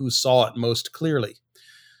one who saw it most clearly.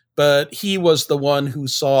 But he was the one who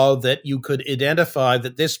saw that you could identify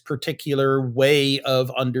that this particular way of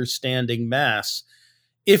understanding mass,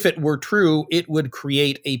 if it were true, it would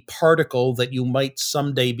create a particle that you might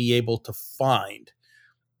someday be able to find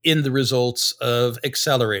in the results of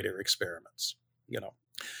accelerator experiments,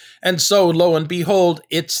 And so, lo and behold,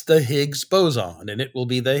 it's the Higgs boson, and it will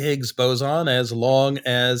be the Higgs boson as long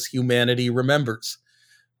as humanity remembers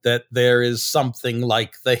that there is something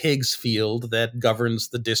like the Higgs field that governs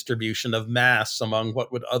the distribution of mass among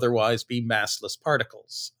what would otherwise be massless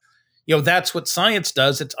particles. That's what science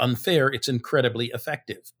does. It's unfair. It's incredibly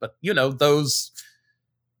effective. But, those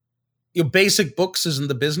basic books is in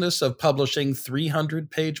the business of publishing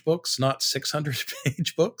 300-page books, not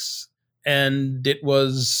 600-page books. And it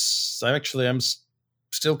was, I'm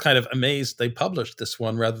still kind of amazed they published this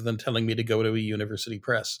one rather than telling me to go to a university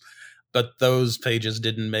press. But those pages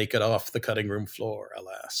didn't make it off the cutting room floor,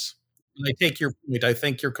 alas. I take your point. I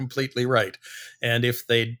think you're completely right. And if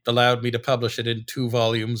they'd allowed me to publish it in 2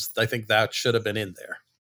 volumes, I think that should have been in there.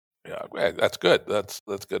 Yeah, that's good. That's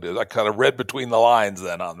good. I kind of read between the lines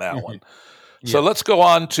then on that one. So let's go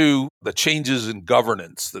on to the changes in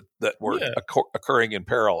governance that were occurring in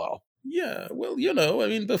parallel. Yeah, well,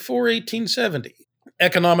 before 1870,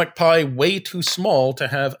 economic pie way too small to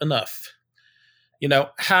have enough.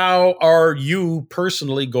 How are you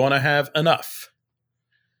personally going to have enough?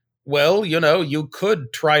 Well, you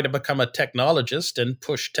could try to become a technologist and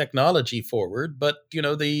push technology forward, but,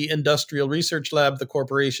 the industrial research lab, the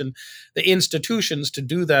corporation, the institutions to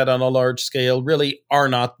do that on a large scale really are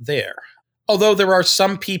not there. Although there are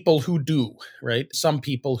some people who do, right? Some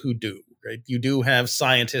people who do. Right? You do have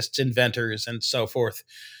scientists, inventors, and so forth.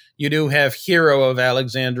 You do have Hero of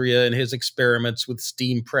Alexandria and his experiments with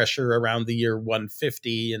steam pressure around the year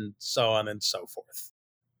 150 and so on and so forth.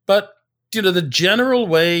 But, the general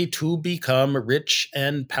way to become rich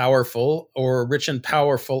and powerful, or rich and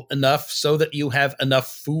powerful enough so that you have enough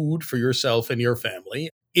food for yourself and your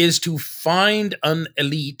family, is to find an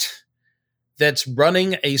elite that's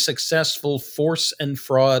running a successful force and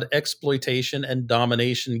fraud, exploitation and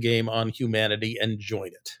domination game on humanity and join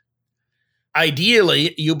it.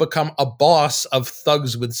 Ideally, you become a boss of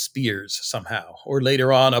thugs with spears somehow, or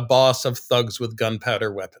later on, a boss of thugs with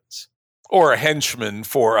gunpowder weapons. Or a henchman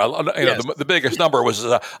for, the biggest number was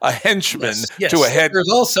a henchman to a head. There's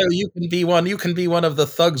also, you can be one of the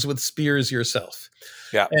thugs with spears yourself.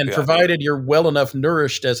 Yeah, provided you're well enough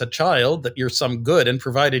nourished as a child that you're some good, and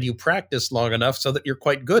provided you practice long enough so that you're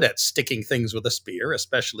quite good at sticking things with a spear,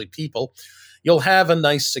 especially people, you'll have a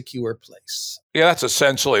nice, secure place. Yeah, that's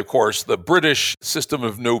essentially, of course, the British system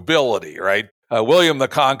of nobility, right? William the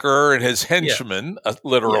Conqueror and his henchmen,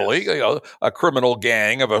 literally, a criminal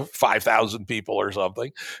gang of 5,000 people or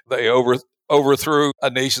something. They overthrew a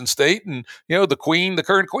nation state, and the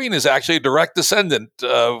current queen is actually a direct descendant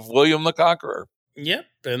of William the Conqueror. Yep,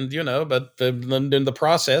 and but in the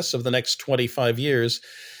process of the next 25 years,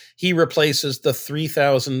 he replaces the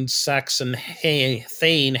 3,000 Saxon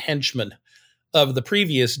Thane henchmen of the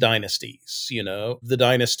previous dynasties, the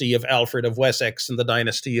dynasty of Alfred of Wessex and the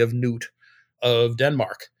dynasty of Knut of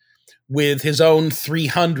Denmark, with his own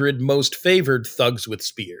 300 most favored thugs with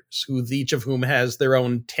spears, each of whom has their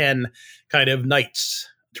own 10 kind of knights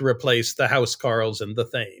to replace the housecarls and the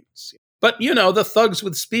thanes. But, the thugs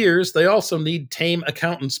with spears, they also need tame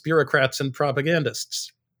accountants, bureaucrats, and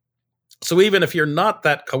propagandists. So even if you're not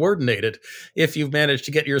that coordinated, if you've managed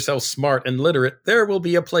to get yourself smart and literate, there will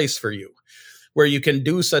be a place for you, where you can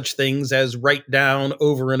do such things as write down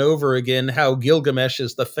over and over again how Gilgamesh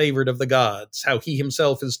is the favorite of the gods, how he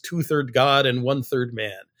himself is 2/3 god and 1/3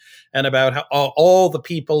 man, and about how all the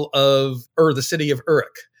people of the city of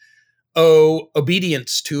Uruk owe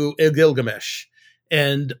obedience to Gilgamesh,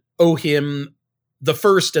 and owe him the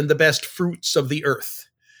first and the best fruits of the earth,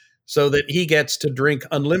 so that he gets to drink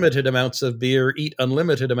unlimited amounts of beer, eat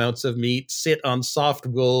unlimited amounts of meat, sit on soft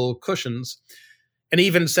wool cushions, and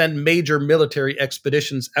even send major military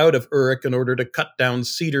expeditions out of Uruk in order to cut down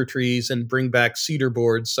cedar trees and bring back cedar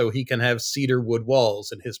boards so he can have cedar wood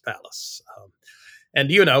walls in his palace. And,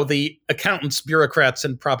 the accountants, bureaucrats,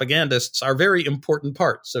 and propagandists are very important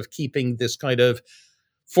parts of keeping this kind of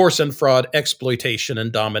force and fraud, exploitation,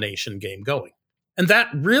 and domination game going. And that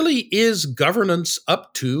really is governance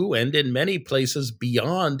up to, and in many places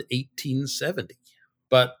beyond, 1870.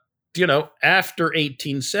 But after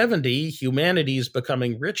 1870, humanity is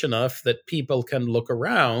becoming rich enough that people can look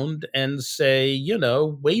around and say,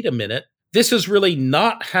 wait a minute, this is really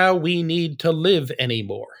not how we need to live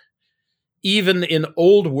anymore. Even in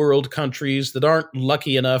old world countries that aren't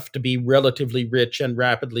lucky enough to be relatively rich and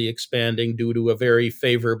rapidly expanding due to a very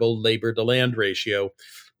favorable labor to land ratio,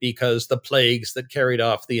 because the plagues that carried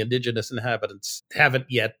off the indigenous inhabitants haven't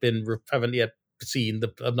yet seen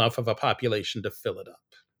enough of a population to fill it up.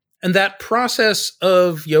 And that process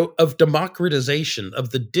of democratization, of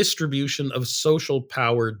the distribution of social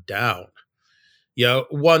power down,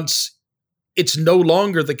 once it's no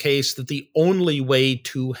longer the case that the only way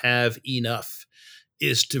to have enough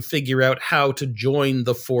is to figure out how to join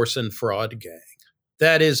the force and fraud gang.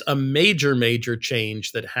 That is a major, major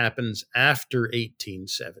change that happens after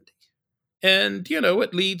 1870. And,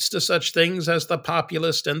 it leads to such things as the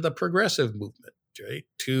populist and the progressive movement, right?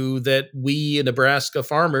 To that we Nebraska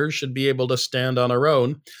farmers should be able to stand on our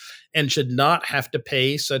own and should not have to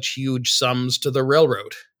pay such huge sums to the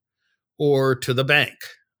railroad or to the bank,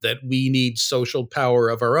 that we need social power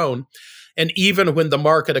of our own. And even when the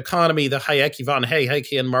market economy, the von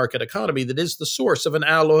Hayekian market economy, that is the source of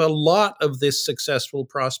a lot of this successful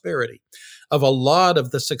prosperity, of a lot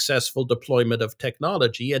of the successful deployment of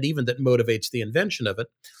technology, and even that motivates the invention of it,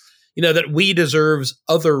 that we deserves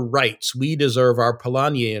other rights. We deserve our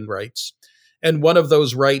Polanyian rights. And one of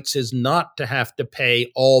those rights is not to have to pay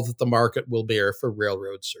all that the market will bear for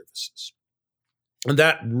railroad services. And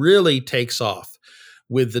that really takes off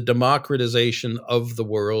with the democratization of the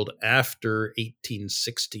world after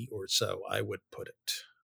 1860 or so, I would put it.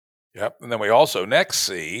 Yep. And then we also next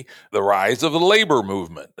see the rise of the labor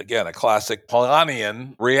movement. Again, a classic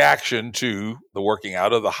Polanyian reaction to the working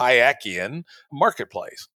out of the Hayekian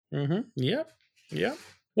marketplace. Mm-hmm. Yeah.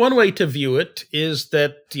 One way to view it is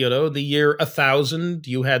that, the year 1000,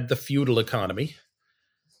 you had the feudal economy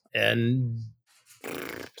and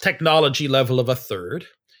technology level of a third.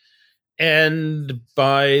 And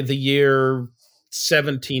by the year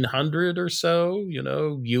 1700 or so,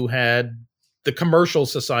 you had the commercial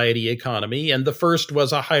society economy. And the first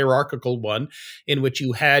was a hierarchical one in which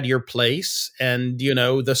you had your place and,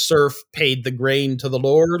 the serf paid the grain to the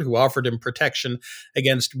lord who offered him protection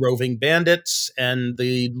against roving bandits. And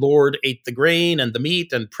the lord ate the grain and the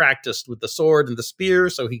meat and practiced with the sword and the spear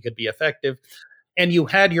so he could be effective. And you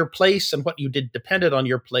had your place, and what you did depended on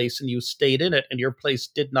your place, and you stayed in it, and your place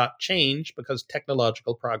did not change because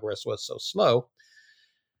technological progress was so slow.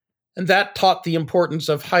 And that taught the importance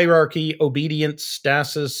of hierarchy, obedience,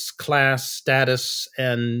 stasis, class, status,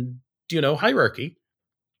 and, hierarchy.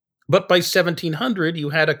 But by 1700,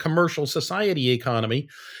 you had a commercial society economy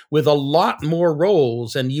with a lot more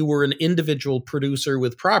roles, and you were an individual producer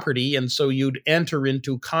with property, and so you'd enter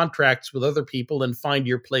into contracts with other people and find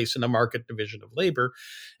your place in a market division of labor.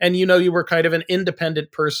 And, you were kind of an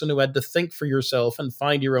independent person who had to think for yourself and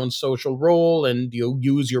find your own social role and,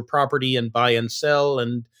 use your property and buy and sell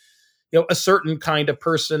and, a certain kind of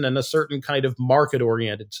person and a certain kind of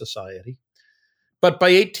market-oriented society. But by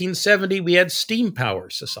 1870, we had steam power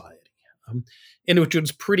society. In which it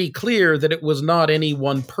was pretty clear that it was not any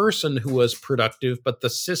one person who was productive, but the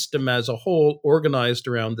system as a whole organized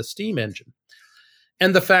around the steam engine.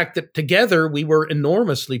 And the fact that together we were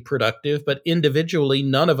enormously productive, but individually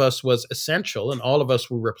none of us was essential and all of us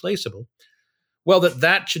were replaceable. Well,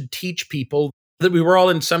 that should teach people that we were all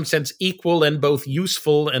in some sense equal and both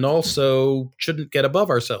useful and also shouldn't get above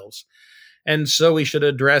ourselves. And so we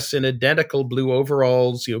should dress in identical blue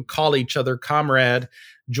overalls, call each other comrade,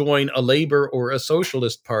 join a labor or a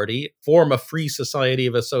socialist party, form a free society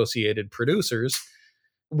of associated producers,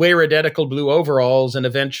 wear identical blue overalls, and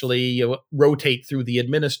eventually rotate through the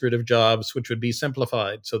administrative jobs, which would be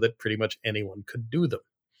simplified so that pretty much anyone could do them.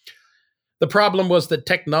 The problem was that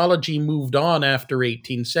technology moved on after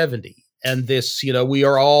 1870. And this, we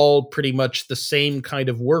are all pretty much the same kind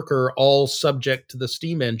of worker, all subject to the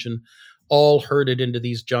steam engine, all herded into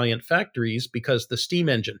these giant factories because the steam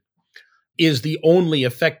engine is the only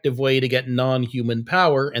effective way to get non-human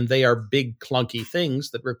power, and they are big, clunky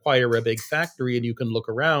things that require a big factory, and you can look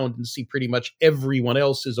around and see pretty much everyone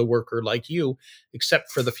else is a worker like you,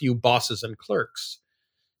 except for the few bosses and clerks.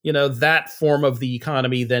 That form of the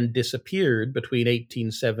economy then disappeared between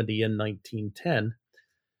 1870 and 1910.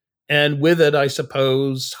 And with it, I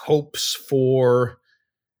suppose, hopes for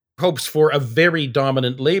a very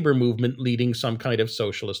dominant labor movement leading some kind of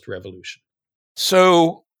socialist revolution.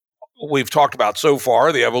 So we've talked about so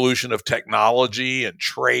far the evolution of technology and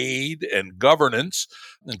trade and governance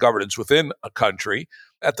within a country.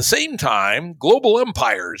 At the same time, global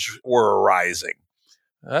empires were arising.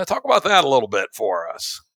 Talk about that a little bit for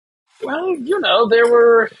us. Well, there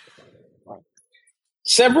were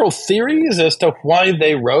several theories as to why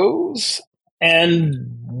they rose.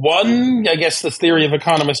 And one, I guess the theory of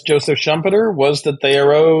economist Joseph Schumpeter was that they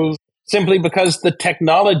arose simply because the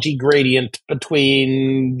technology gradient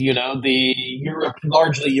between, the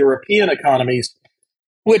largely European economies,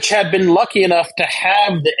 which had been lucky enough to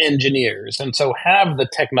have the engineers and so have the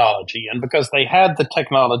technology. And because they had the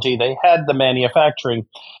technology, they had the manufacturing,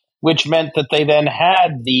 which meant that they then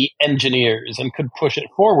had the engineers and could push it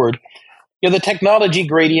forward. The technology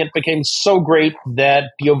gradient became so great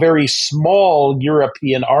that very small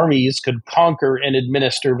European armies could conquer and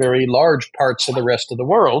administer very large parts of the rest of the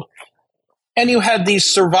world. And you had these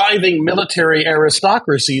surviving military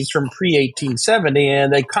aristocracies from pre-1870,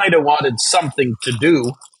 and they kind of wanted something to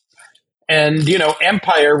do. And,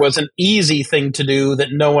 empire was an easy thing to do that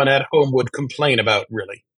no one at home would complain about,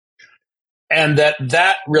 really. And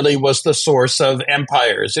that really was the source of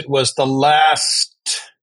empires. It was the last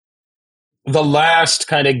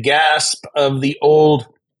kind of gasp of the old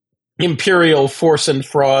imperial force and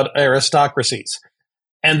fraud aristocracies.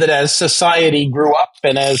 And that as society grew up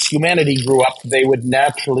and as humanity grew up, they would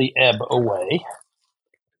naturally ebb away.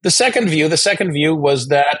 The second view was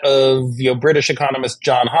that of British economist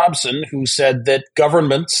John Hobson, who said that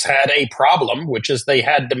governments had a problem, which is they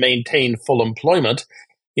had to maintain full employment,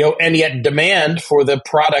 and yet demand for the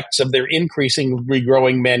products of their increasingly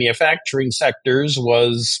growing manufacturing sectors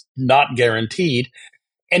was not guaranteed,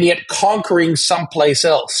 and yet conquering someplace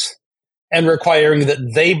else and requiring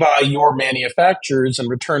that they buy your manufacturers in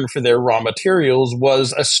return for their raw materials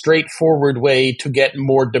was a straightforward way to get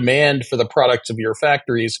more demand for the products of your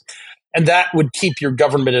factories. And that would keep your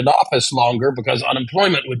government in office longer because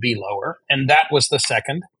unemployment would be lower. And that was the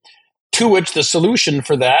second. To which the solution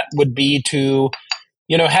for that would be to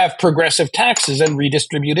have progressive taxes and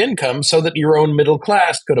redistribute income so that your own middle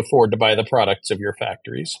class could afford to buy the products of your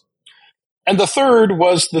factories. And the third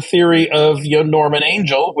was the theory of Norman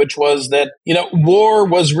Angell, which was that war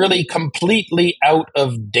was really completely out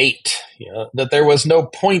of date, that there was no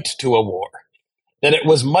point to a war, that it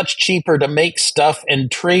was much cheaper to make stuff and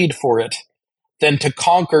trade for it than to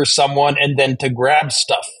conquer someone and then to grab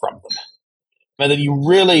stuff from them. And that you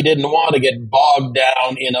really didn't want to get bogged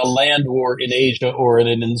down in a land war in Asia or in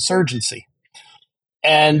an insurgency.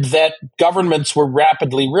 And that governments were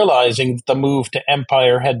rapidly realizing that the move to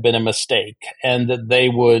empire had been a mistake and that they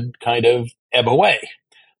would kind of ebb away.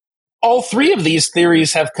 All three of these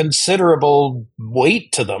theories have considerable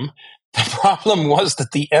weight to them. The problem was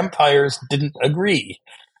that the empires didn't agree,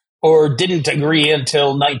 or didn't agree until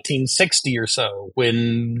 1960 or so,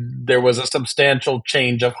 when there was a substantial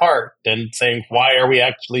change of heart and saying, why are we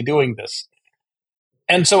actually doing this?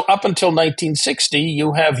 And so up until 1960,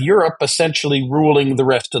 you have Europe essentially ruling the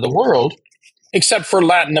rest of the world, except for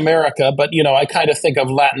Latin America. But, I kind of think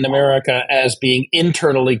of Latin America as being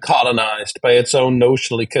internally colonized by its own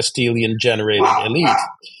notionally Castilian-generated elite,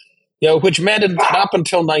 which meant that up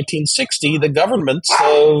until 1960, the governments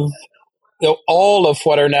of all of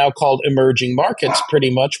what are now called emerging markets pretty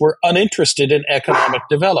much were uninterested in economic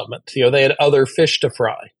development. They had other fish to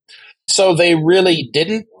fry. So they really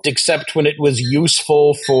didn't, except when it was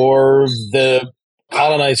useful for the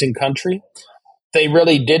colonizing country. They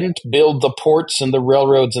really didn't build the ports and the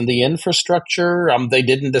railroads and the infrastructure. They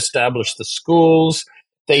didn't establish the schools.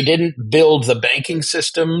 They didn't build the banking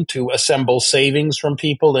system to assemble savings from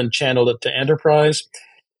people and channel it to enterprise.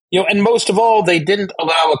 And most of all, they didn't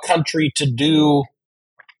allow a country to do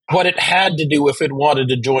what it had to do if it wanted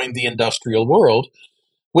to join the industrial world,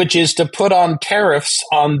 which is to put on tariffs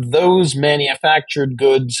on those manufactured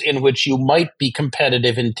goods in which you might be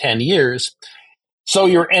competitive in 10 years. So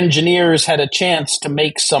your engineers had a chance to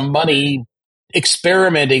make some money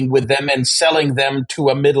experimenting with them and selling them to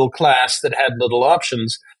a middle class that had little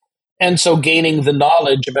options. And so gaining the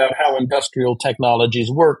knowledge about how industrial technologies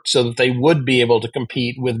worked so that they would be able to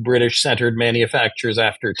compete with British-centered manufacturers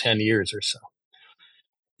after 10 years or so.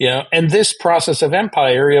 And this process of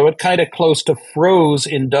empire, it kind of close to froze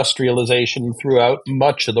industrialization throughout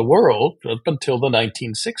much of the world up until the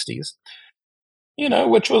 1960s,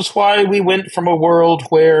 which was why we went from a world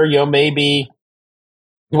where, maybe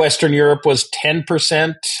Western Europe was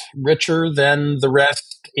 10% richer than the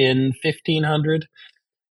rest in 1500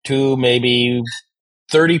 to maybe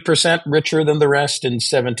 30% richer than the rest in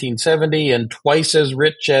 1770 and twice as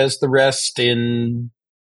rich as the rest in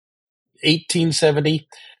 1870.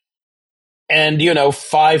 And,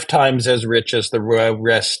 5 times as rich as the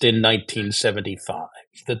rest in 1975.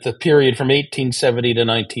 That the period from 1870 to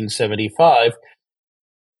 1975,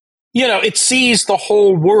 it sees the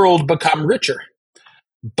whole world become richer.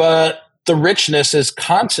 But the richness is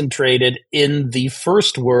concentrated in the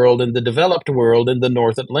first world, in the developed world, in the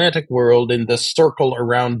North Atlantic world, in the circle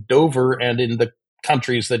around Dover, and in the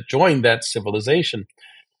countries that joined that civilization.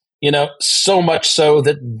 So much so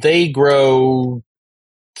that they grow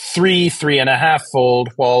 3.5 fold,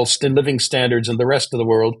 whilst in living standards in the rest of the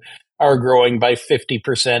world are growing by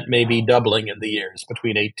 50%, maybe doubling in the years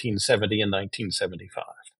between 1870 and 1975.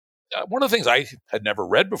 One of the things I had never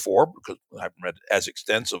read before, because I haven't read as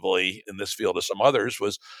extensively in this field as some others,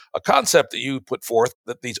 was a concept that you put forth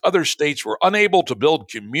that these other states were unable to build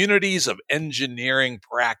communities of engineering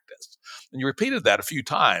practice. And you repeated that a few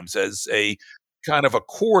times as a kind of a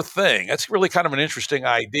core thing. That's really kind of an interesting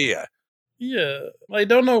idea. Yeah, I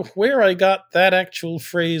don't know where I got that actual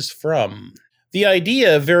phrase from. The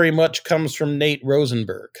idea very much comes from Nate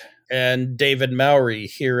Rosenberg and David Mowry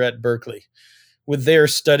here at Berkeley, with their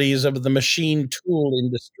studies of the machine tool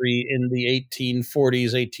industry in the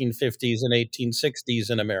 1840s, 1850s, and 1860s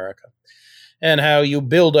in America, and how you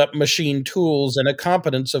build up machine tools and a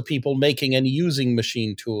competence of people making and using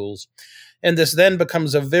machine tools. And this then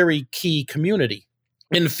becomes a very key community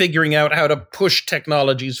in figuring out how to push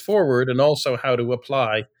technologies forward and also how to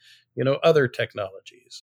apply, other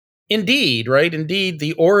technologies. Indeed, right? Indeed,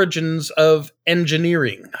 the origins of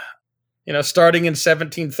engineering. Starting in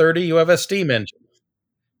 1730, you have a steam engine.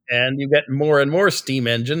 And you get more and more steam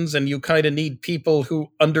engines, and you kind of need people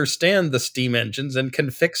who understand the steam engines and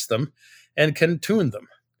can fix them and can tune them.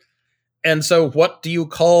 And so what do you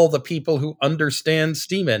call the people who understand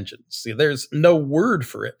steam engines? See, there's no word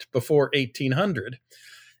for it before 1800.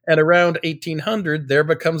 And around 1800, there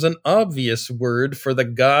becomes an obvious word for the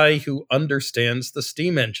guy who understands the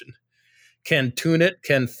steam engine. Can tune it,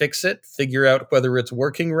 can fix it, figure out whether it's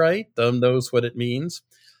working right, knows what it means.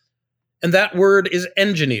 And that word is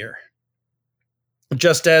engineer.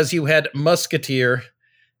 Just as you had musketeer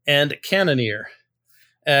and cannoneer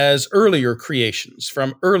as earlier creations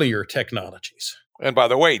from earlier technologies. And by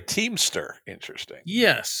the way, teamster, interesting.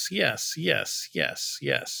 Yes.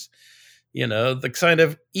 The kind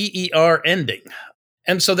of EER ending.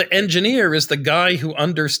 And so the engineer is the guy who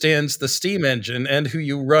understands the steam engine and who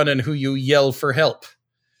you run and who you yell for help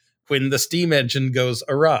when the steam engine goes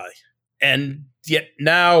awry. And yet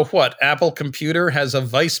now what? Apple Computer has a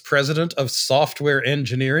vice president of software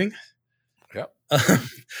engineering? Yep.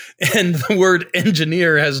 And the word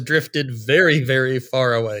engineer has drifted very, very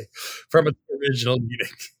far away from its original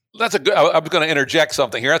meaning. That's I'm going to interject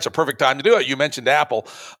something here. That's a perfect time to do it. You mentioned Apple.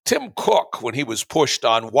 Tim Cook, when he was pushed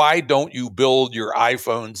on why don't you build your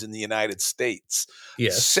iPhones in the United States,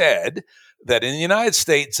 said that in the United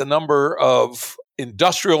States, a number of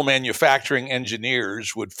industrial manufacturing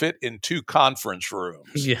engineers would fit in 2 conference rooms.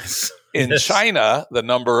 Yes. In China, the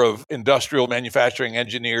number of industrial manufacturing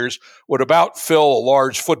engineers would about fill a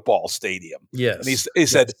large football stadium. Yes. And he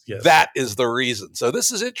said that is the reason. So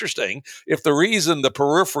this is interesting. If the reason the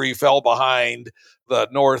periphery fell behind the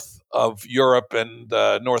north of Europe and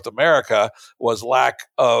North America was lack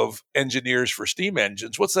of engineers for steam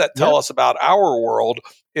engines, what's that tell us about our world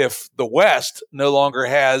if the West no longer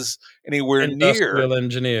has anywhere near industrial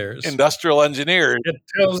engineers? It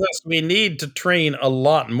tells us we need to train a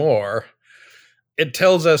lot more. It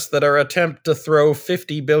tells us that our attempt to throw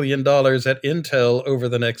 $50 billion at Intel over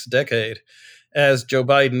the next decade, as Joe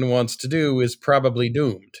Biden wants to do, is probably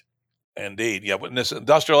doomed. Indeed. Yeah. But this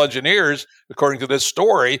industrial engineers, according to this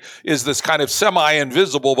story, is this kind of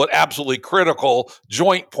semi-invisible but absolutely critical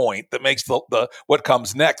joint point that makes the what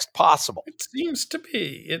comes next possible. It seems to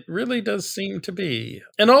be. It really does seem to be.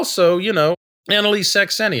 And also, AnnaLee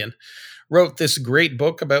Saxenian wrote this great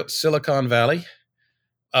book about Silicon Valley,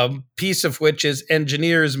 a piece of which is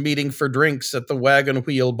engineers meeting for drinks at the Wagon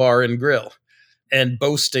Wheel Bar and Grill and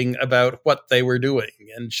boasting about what they were doing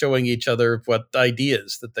and showing each other what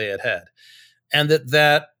ideas that they had. And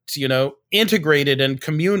that integrated and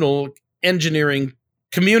communal engineering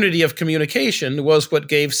community of communication was what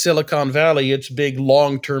gave Silicon Valley its big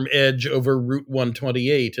long-term edge over Route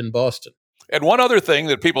 128 in Boston. And one other thing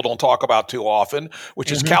that people don't talk about too often,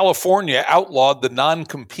 which is California outlawed the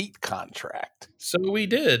non-compete contract. So we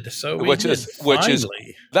did. Which is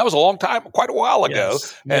that was a long time, quite a while ago,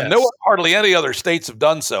 and hardly any other states have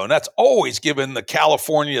done so. And that's always given the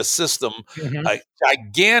California system a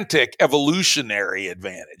gigantic evolutionary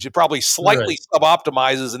advantage. It probably slightly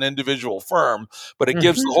suboptimizes an individual firm, but it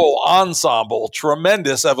gives the whole ensemble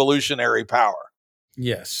tremendous evolutionary power.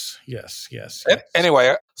 Yes.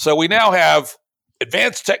 Anyway, so we now have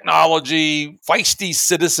advanced technology, feisty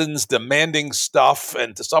citizens demanding stuff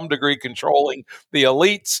and to some degree controlling the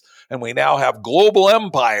elites. And we now have global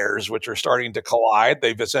empires which are starting to collide.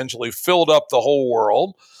 They've essentially filled up the whole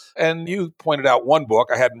world. And you pointed out one book.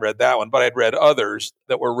 I hadn't read that one, but I'd read others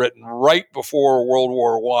that were written right before World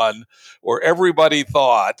War I, where everybody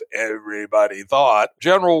thought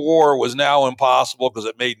general war was now impossible because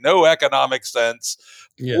it made no economic sense.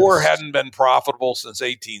 Yes. War hadn't been profitable since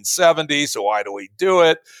 1870, so why do we do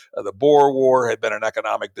it? The Boer War had been an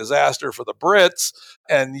economic disaster for the Brits,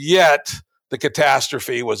 and yet the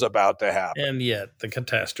catastrophe was about to happen. And yet the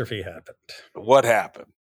catastrophe happened. What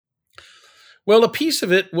happened? Well, a piece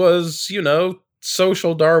of it was,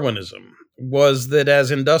 social Darwinism, was that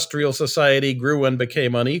as industrial society grew and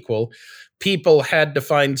became unequal, people had to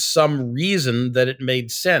find some reason that it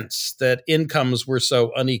made sense that incomes were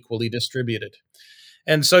so unequally distributed.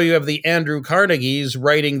 And so you have the Andrew Carnegies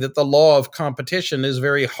writing that the law of competition is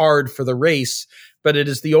very hard for the race, but it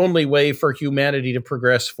is the only way for humanity to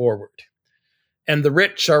progress forward. And the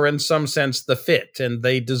rich are in some sense the fit, and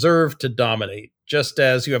they deserve to dominate, just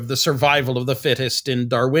as you have the survival of the fittest in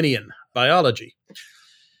Darwinian biology.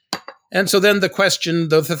 And so then the question,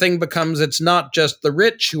 the thing becomes, it's not just the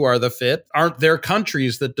rich who are the fit. Aren't there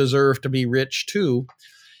countries that deserve to be rich too?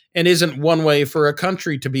 And isn't one way for a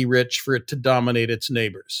country to be rich for it to dominate its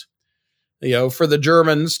neighbors? For the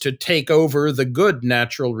Germans to take over the good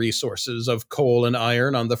natural resources of coal and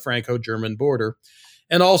iron on the Franco-German border,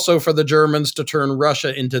 and also for the Germans to turn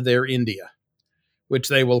Russia into their India, which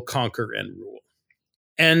they will conquer and rule.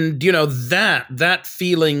 And, that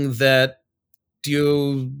feeling that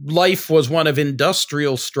life was one of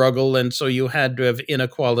industrial struggle, and so you had to have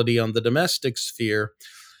inequality on the domestic sphere,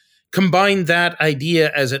 combine that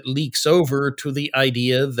idea as it leaks over to the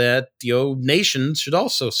idea that, nations should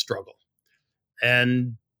also struggle.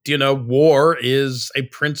 And, war is a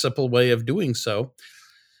principal way of doing so.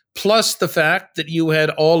 Plus the fact that you had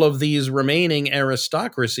all of these remaining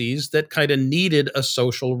aristocracies that kind of needed a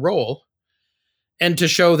social role. And to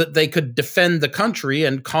show that they could defend the country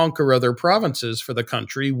and conquer other provinces for the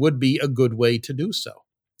country would be a good way to do so.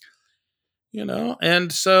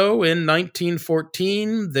 And so in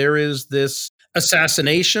 1914, there is this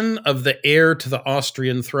assassination of the heir to the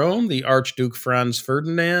Austrian throne, the Archduke Franz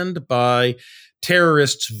Ferdinand, by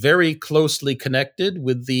terrorists very closely connected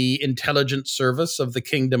with the intelligence service of the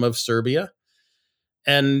Kingdom of Serbia.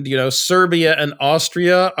 And, Serbia and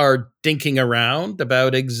Austria are dinking around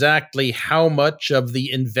about exactly how much of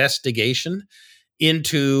the investigation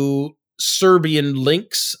into Serbian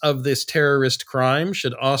links of this terrorist crime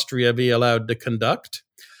should Austria be allowed to conduct.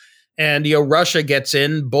 And, Russia gets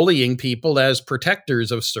in bullying people as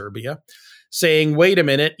protectors of Serbia, saying, wait a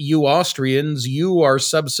minute, you Austrians, you are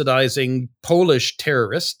subsidizing Polish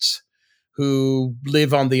terrorists who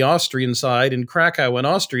live on the Austrian side in Krakow and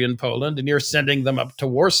Austrian Poland, and you're sending them up to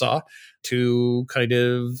Warsaw to kind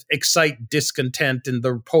of excite discontent in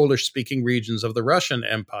the Polish-speaking regions of the Russian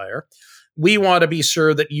Empire. We want to be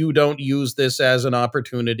sure that you don't use this as an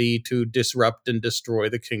opportunity to disrupt and destroy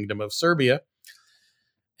the Kingdom of Serbia.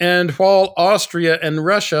 And while Austria and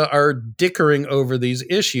Russia are dickering over these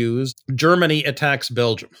issues, Germany attacks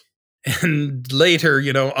Belgium. And later,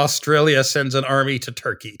 Australia sends an army to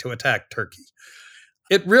Turkey to attack Turkey.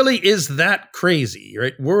 It really is that crazy,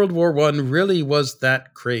 right? World War I really was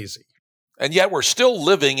that crazy. And yet we're still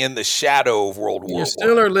living in the shadow of World War I. You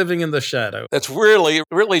still are living in the shadow. That's really,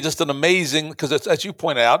 really just an amazing, because it's, as you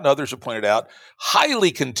pointed out and others have pointed out, highly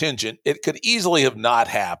contingent. It could easily have not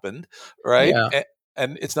happened, right? Yeah.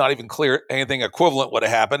 And it's not even clear anything equivalent would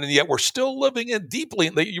have happened. And yet we're still living in deeply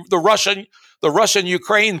in the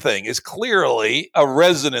Russian-Ukraine thing is clearly a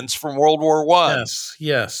resonance from World War I.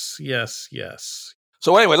 Yes.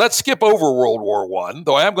 So anyway, let's skip over World War I,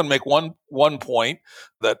 though I am going to make one point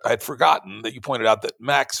that I'd forgotten, that you pointed out, that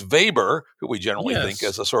Max Weber, who we generally think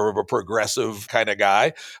as a sort of a progressive kind of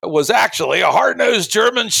guy, was actually a hard-nosed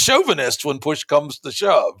German chauvinist when push comes to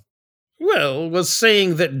shove. Well, was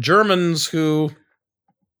saying that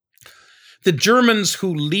the Germans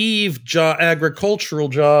who leave agricultural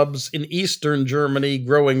jobs in Eastern Germany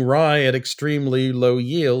growing rye at extremely low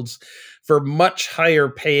yields for much higher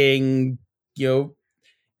paying,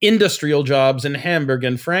 industrial jobs in Hamburg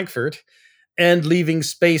and Frankfurt, and leaving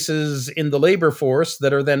spaces in the labor force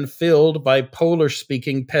that are then filled by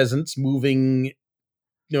Polish-speaking peasants moving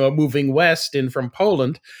west in from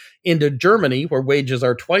Poland into Germany, where wages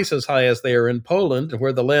are twice as high as they are in Poland, and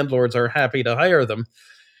where the landlords are happy to hire them.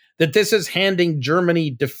 That this is handing Germany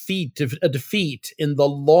a defeat in the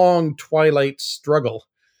long twilight struggle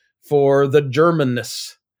for the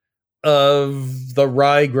Germanness of the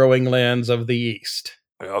rye-growing lands of the East.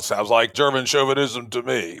 Well, it sounds like German chauvinism to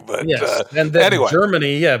me. But yes, and then anyway.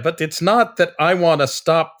 Germany, but it's not that I want to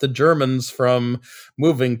stop the Germans from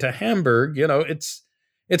moving to Hamburg. It's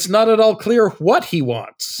it's not at all clear what he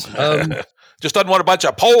wants. Just doesn't want a bunch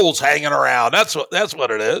of poles hanging around. That's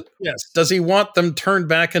what it is. Yes. Does he want them turned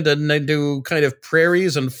back into kind of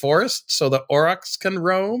prairies and forests so the aurochs can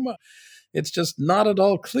roam? It's just not at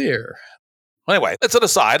all clear. Anyway, that's an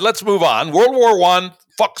aside. Let's move on. World War I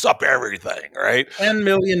fucks up everything, right? 10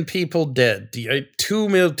 million people dead.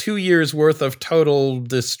 2 years worth of total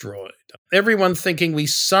destroyed. Everyone thinking we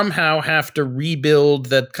somehow have to rebuild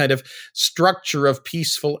that kind of structure of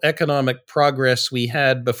peaceful economic progress we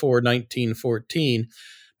had before 1914,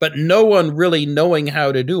 but no one really knowing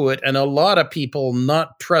how to do it, and a lot of people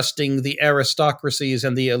not trusting the aristocracies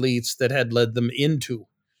and the elites that had led them into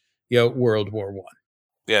World War I.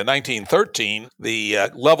 Yeah, 1913, the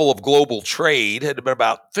level of global trade had been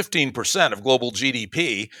about 15% of global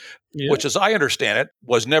GDP, which, as I understand it,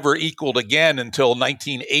 was never equaled again until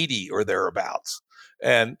 1980 or thereabouts.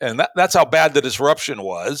 And that's how bad the disruption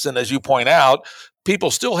was. And as you point out,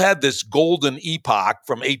 people still had this golden epoch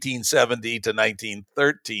from 1870 to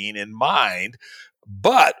 1913 in mind.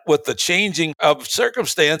 But with the changing of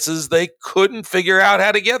circumstances, they couldn't figure out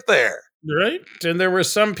how to get there. Right. And there were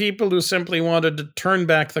some people who simply wanted to turn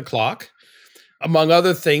back the clock, among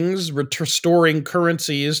other things, restoring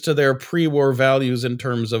currencies to their pre-war values in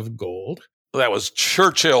terms of gold. That was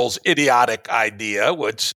Churchill's idiotic idea,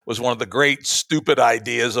 which was one of the great stupid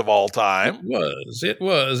ideas of all time. It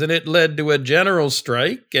was. And it led to a general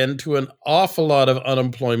strike and to an awful lot of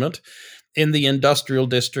unemployment in the industrial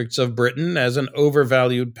districts of Britain, as an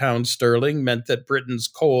overvalued pound sterling meant that Britain's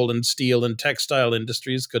coal and steel and textile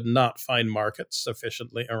industries could not find markets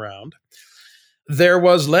sufficiently around. There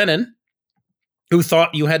was Lenin, who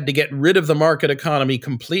thought you had to get rid of the market economy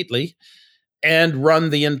completely and run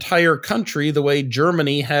the entire country the way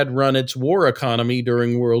Germany had run its war economy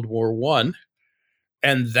during World War I.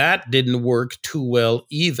 And that didn't work too well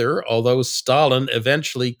either, although Stalin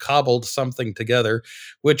eventually cobbled something together,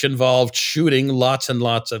 which involved shooting lots and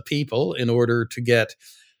lots of people in order to get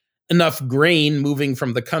enough grain moving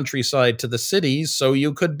from the countryside to the cities so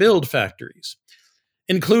you could build factories,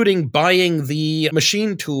 including buying the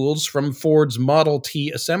machine tools from Ford's Model T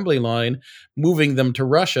assembly line, moving them to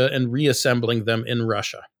Russia and reassembling them in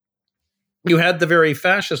Russia. You had the very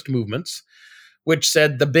fascist movements, which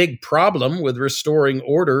said the big problem with restoring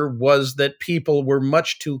order was that people were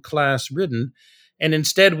much too class-ridden, and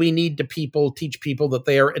instead we need to teach people that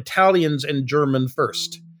they are Italians and German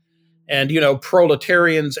first, and,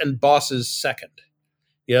 proletarians and bosses second.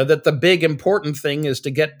 That the big important thing is to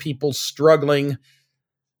get people struggling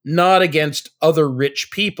not against other rich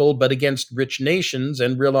people, but against rich nations,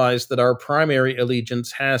 and realize that our primary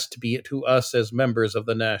allegiance has to be to us as members of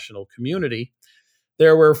the national community.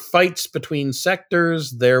 There were fights between sectors.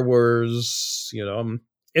 There was,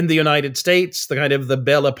 in the United States, the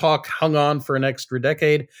Belle Epoque hung on for an extra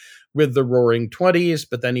decade with the Roaring '20s,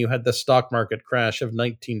 but then you had the stock market crash of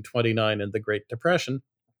 1929 and the Great Depression.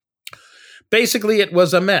 Basically, it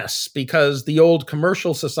was a mess because the old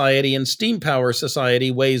commercial society and steam power society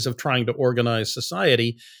ways of trying to organize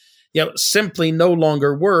society, simply no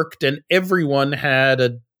longer worked, and everyone had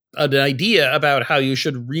an idea about how you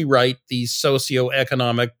should rewrite the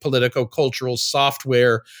socio-economic, politico-cultural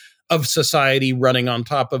software of society running on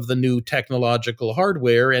top of the new technological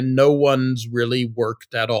hardware, and no one's really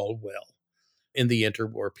worked at all well in the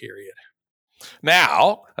interwar period.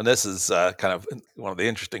 Now, and this is kind of one of the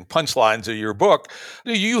interesting punchlines of your book,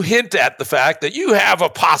 you hint at the fact that you have a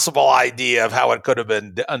possible idea of how it could have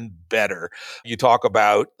been done better. You talk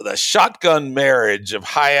about the shotgun marriage of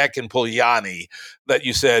Hayek and Polanyi that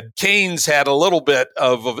you said Keynes had a little bit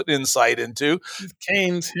of an insight into.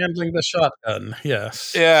 Keynes handling the shotgun,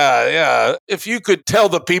 yes. Yeah. If you could tell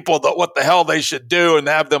the people that what the hell they should do and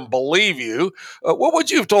have them believe you, what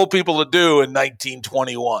would you have told people to do in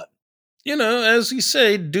 1921? As you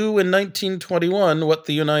say, do in 1921 what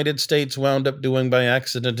the United States wound up doing by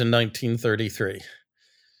accident in 1933.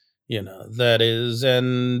 That is,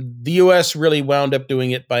 and the U.S. really wound up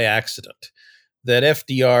doing it by accident. That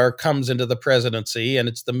FDR comes into the presidency, and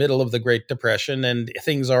it's the middle of the Great Depression, and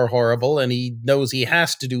things are horrible, and he knows he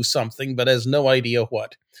has to do something, but has no idea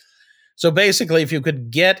what. So basically, if you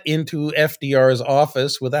could get into FDR's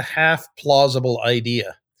office with a half-plausible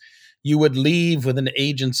idea, you would leave with an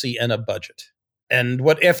agency and a budget. And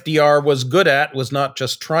what FDR was good at was not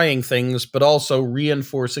just trying things, but also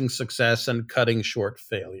reinforcing success and cutting short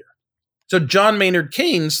failure. So John Maynard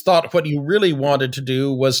Keynes thought what you really wanted to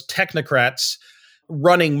do was technocrats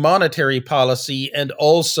running monetary policy and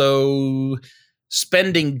also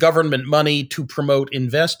spending government money to promote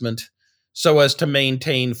investment so as to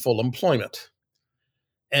maintain full employment.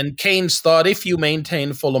 And Keynes thought if you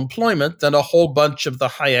maintain full employment, then a whole bunch of the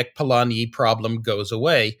Hayek-Polanyi problem goes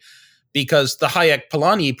away, because the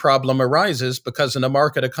Hayek-Polanyi problem arises because in a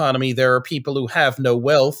market economy, there are people who have no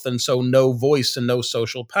wealth and so no voice and no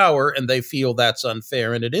social power, and they feel that's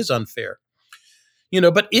unfair, and it is unfair.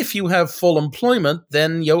 But if you have full employment,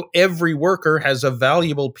 then every worker has a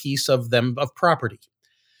valuable piece of property,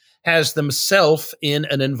 has themselves in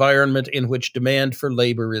an environment in which demand for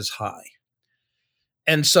labor is high.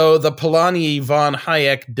 And so the Polanyi-von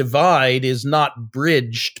Hayek divide is not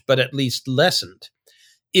bridged, but at least lessened,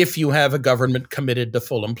 if you have a government committed to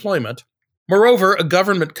full employment. Moreover, a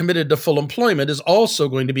government committed to full employment is also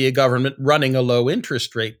going to be a government running a low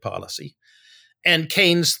interest rate policy. And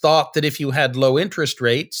Keynes thought that if you had low interest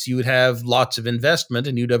rates, you would have lots of investment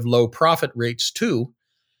and you'd have low profit rates too.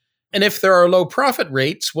 And if there are low profit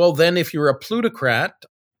rates, well, then if you're a plutocrat,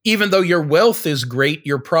 even though your wealth is great,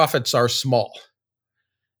 your profits are small.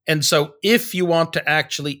 And so if you want to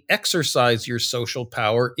actually exercise your social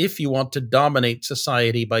power, if you want to dominate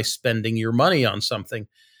society by spending your money on something,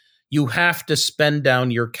 you have to spend down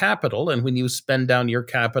your capital. And when you spend down your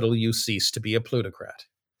capital, you cease to be a plutocrat.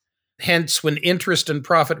 Hence, when interest and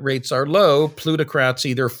profit rates are low, plutocrats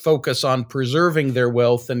either focus on preserving their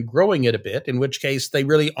wealth and growing it a bit, in which case they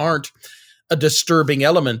really aren't a disturbing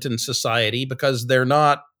element in society because they're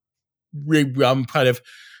not kind of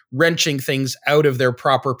wrenching things out of their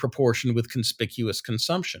proper proportion with conspicuous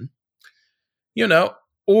consumption,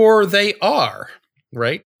 or they are,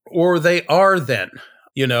 right? Or they are then,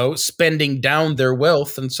 spending down their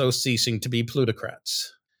wealth and so ceasing to be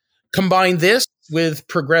plutocrats. Combine this with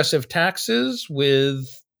progressive taxes, with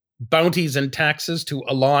bounties and taxes to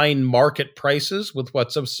align market prices with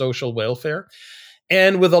what's of social welfare,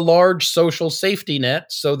 and with a large social safety net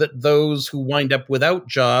so that those who wind up without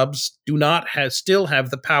jobs do not still have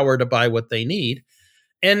the power to buy what they need.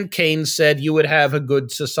 And Keynes said you would have a good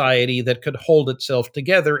society that could hold itself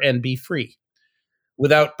together and be free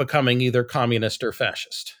without becoming either communist or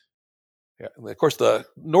fascist. Yeah, and of course, the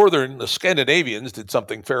Scandinavians did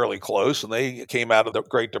something fairly close, and they came out of the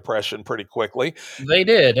Great Depression pretty quickly. They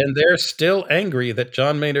did, and they're still angry that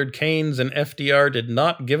John Maynard Keynes and FDR did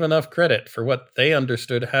not give enough credit for what they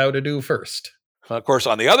understood how to do first. Of course,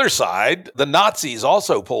 on the other side, the Nazis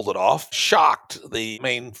also pulled it off, shocked the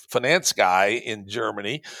main finance guy in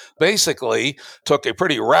Germany, basically took a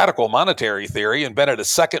pretty radical monetary theory, invented a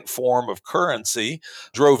second form of currency,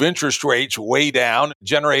 drove interest rates way down,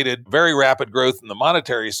 generated very rapid growth in the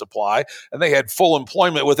monetary supply, and they had full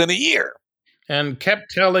employment within a year. And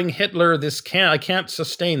kept telling Hitler, I can't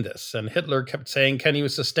sustain this. And Hitler kept saying, can you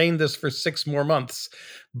sustain this for 6 more months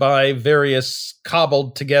by various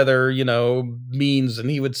cobbled together, means? And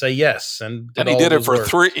he would say yes. And he did it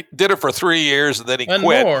for 3 years, and then he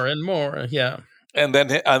quit. And more, yeah. And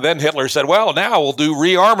then Hitler said, well, now we'll do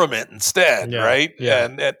rearmament instead, right?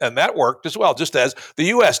 Yeah. And that worked as well, just as the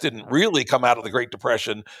U.S. didn't really come out of the Great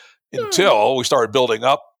Depression until we started building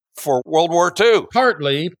up for World War II.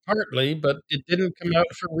 Partly, but it didn't come out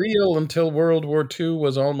for real until World War II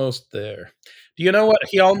was almost there. Do you know what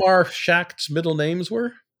Hjalmar Schacht's middle names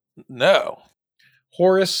were? No.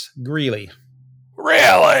 Horace Greeley.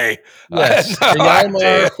 Really? Yes,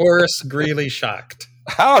 Hjalmar Horace Greeley Schacht.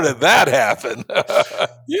 How did that happen?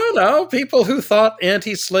 People who thought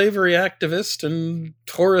anti-slavery activist, and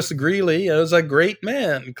Horace Greeley was a great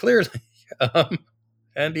man, clearly.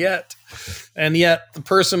 And yet, the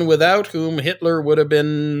person without whom Hitler would have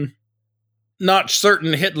been, not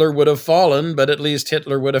certain Hitler would have fallen, but at least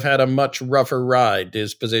Hitler would have had a much rougher ride.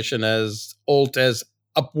 His position as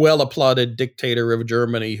a well-applauded dictator of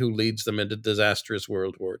Germany who leads them into disastrous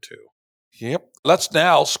World War II. Yep. Let's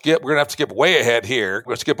now skip. We're going to have to skip way ahead here.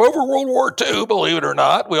 We'll skip over World War II, believe it or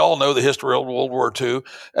not. We all know the history of World War II.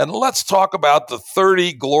 And let's talk about the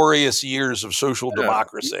 30 glorious years of social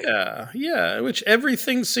democracy. Yeah, which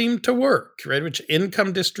everything seemed to work, right? Which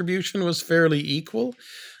income distribution was fairly equal.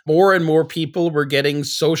 More and more people were getting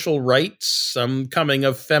social rights, coming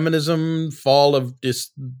of feminism, fall of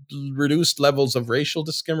reduced levels of racial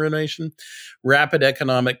discrimination, rapid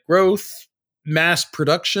economic growth, mass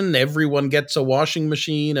production. Everyone gets a washing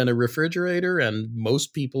machine and a refrigerator, and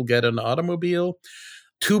most people get an automobile.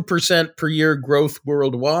 2% per year growth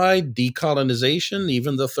worldwide, decolonization.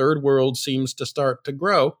 Even the third world seems to start to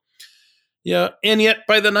grow. Yeah, and yet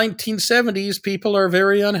by the 1970s, people are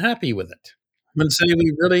very unhappy with it and say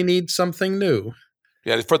we really need something new.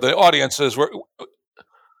 Yeah, for the audiences,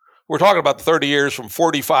 we're talking about 30 years from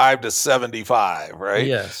 45 to 75, right?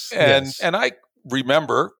 Yes. And I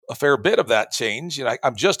remember a fair bit of that change.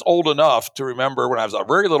 I'm just old enough to remember when I was a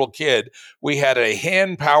very little kid, we had a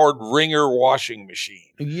hand-powered wringer washing machine.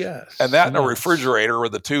 Yes. And that and a refrigerator were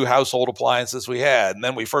the two household appliances we had. And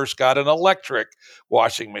then we first got an electric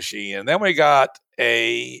washing machine. And then we got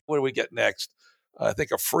what do we get next? I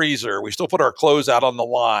think a freezer. We still put our clothes out on the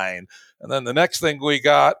line. And then the next thing we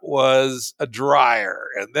got was a dryer.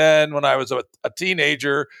 And then when I was a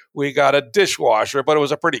teenager, we got a dishwasher, but it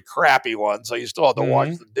was a pretty crappy one. So you still had to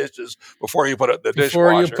wash the dishes before you put it in the dishwasher.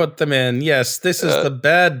 Before you put them in. Yes, this is the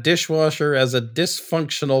bad dishwasher as a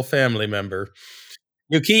dysfunctional family member.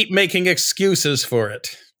 You keep making excuses for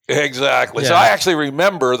it. Exactly. Yeah. So I actually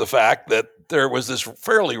remember the fact that there was this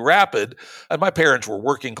fairly rapid, and my parents were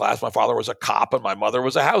working class. My father was a cop and my mother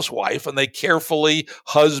was a housewife, and they carefully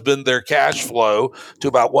husband their cash flow to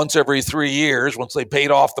about once every 3 years, once they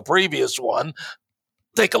paid off the previous one,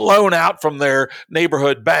 take a loan out from their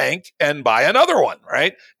neighborhood bank and buy another one,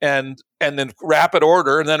 right? And then rapid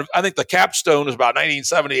order. And then I think the capstone was about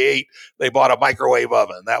 1978. They bought a microwave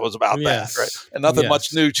oven. That was about that, right? And nothing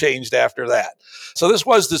much new changed after that. So this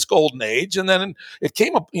was this golden age. And then it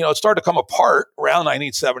came up, it started to come apart around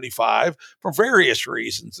 1975 for various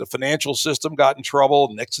reasons. The financial system got in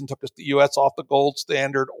trouble. Nixon took the U.S. off the gold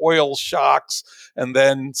standard, oil shocks, and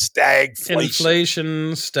then stagflation.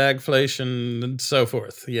 Inflation, stagflation, and so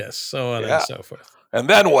forth. Yes, so on and so forth. And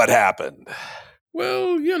then what happened?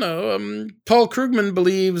 Well, Paul Krugman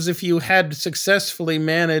believes if you had successfully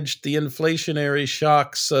managed the inflationary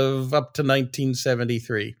shocks of up to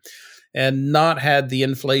 1973 and not had the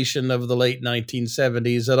inflation of the late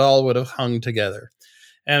 1970s, it all would have hung together.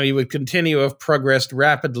 And we would continue to have progressed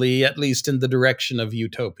rapidly, at least in the direction of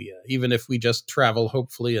utopia, even if we just travel,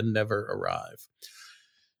 hopefully, and never arrive.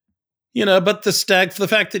 But the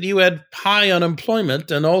fact that you had high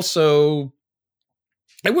unemployment and also,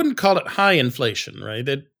 I wouldn't call it high inflation, right?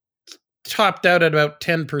 It topped out at about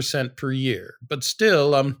 10% per year. But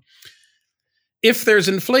still, if there's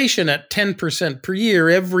inflation at 10% per year,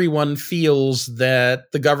 everyone feels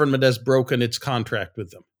that the government has broken its contract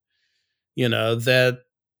with them. That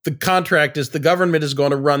the contract is the government is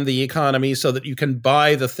going to run the economy so that you can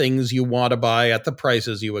buy the things you want to buy at the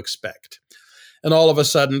prices you expect. And all of a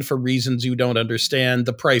sudden, for reasons you don't understand,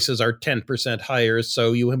 the prices are 10% higher.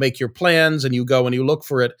 So you make your plans and you go and you look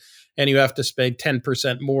for it and you have to spend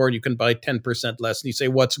 10% more and you can buy 10% less. And you say,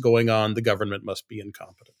 what's going on? The government must be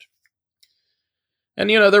incompetent. And,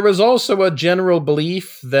 there was also a general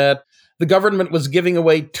belief that the government was giving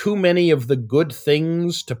away too many of the good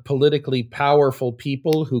things to politically powerful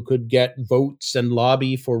people who could get votes and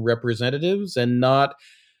lobby for representatives and not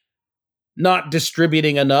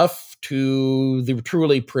distributing enough to the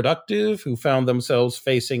truly productive who found themselves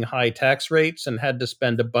facing high tax rates and had to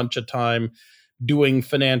spend a bunch of time doing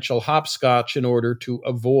financial hopscotch in order to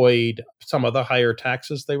avoid some of the higher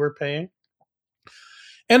taxes they were paying.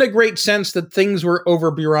 And a great sense that things were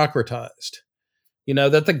over-bureaucratized.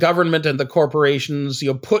 That the government and the corporations,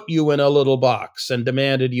 put you in a little box and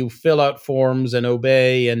demanded you fill out forms and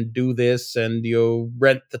obey and do this and you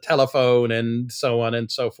rent the telephone and so on and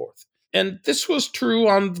so forth. And this was true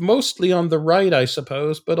mostly on the right, I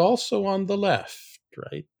suppose, but also on the left,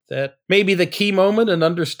 right? That maybe the key moment in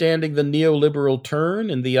understanding the neoliberal turn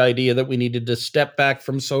and the idea that we needed to step back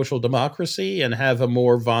from social democracy and have a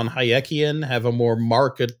more von Hayekian, have a more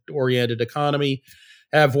market-oriented economy,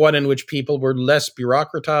 have one in which people were less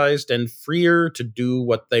bureaucratized and freer to do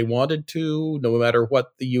what they wanted to, no matter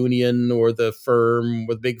what the union or the firm,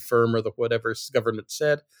 or the big firm or the whatever government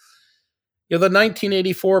said. The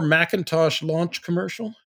 1984 Macintosh launch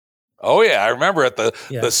commercial? Oh, yeah. I remember it.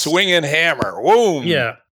 The swinging hammer. Boom.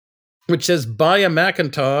 Yeah. Which says, buy a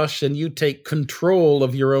Macintosh and you take control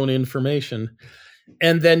of your own information.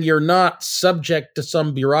 And then you're not subject to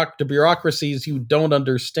some bureaucracies you don't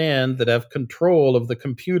understand that have control of the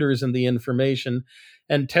computers and the information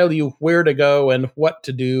and tell you where to go and what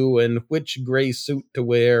to do and which gray suit to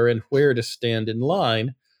wear and where to stand in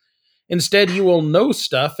line. Instead, you will know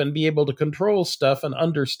stuff and be able to control stuff and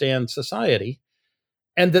understand society.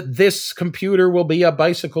 And that this computer will be a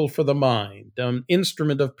bicycle for the mind, an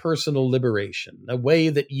instrument of personal liberation, a way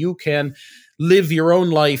that you can live your own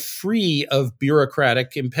life free of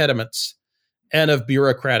bureaucratic impediments and of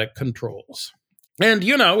bureaucratic controls. And,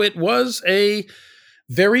 it was a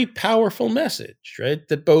very powerful message, right?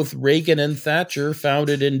 That both Reagan and Thatcher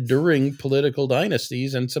founded enduring political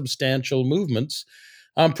dynasties and substantial movements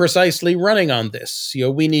precisely running on this.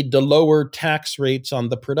 We need to lower tax rates on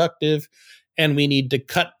the productive, and we need to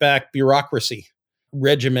cut back bureaucracy,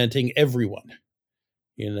 regimenting everyone.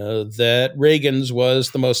 That Reagan's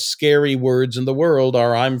was the most scary words in the world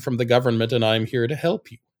are, "I'm from the government and I'm here to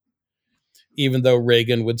help you." Even though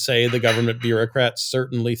Reagan would say the government bureaucrats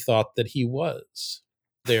certainly thought that he was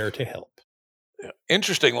there to help.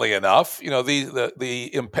 Interestingly enough,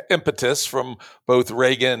 the impetus from both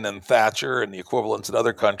Reagan and Thatcher and the equivalents in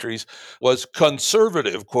other countries was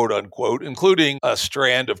conservative, quote unquote, including a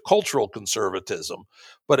strand of cultural conservatism.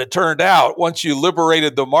 But it turned out once you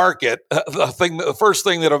liberated the market, the first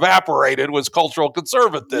thing that evaporated was cultural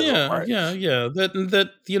conservatism. Yeah, right? yeah.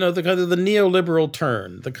 The kind of the neoliberal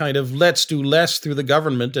turn, the kind of let's do less through the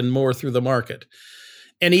government and more through the market.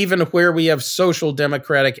 And even where we have social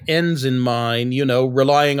democratic ends in mind,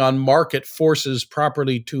 relying on market forces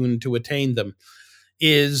properly tuned to attain them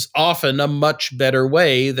is often a much better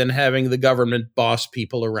way than having the government boss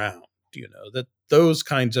people around. That those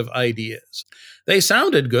kinds of ideas. They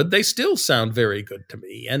sounded good. They still sound very good to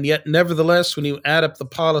me. And yet, nevertheless, when you add up the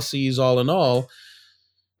policies all in all,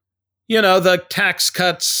 the tax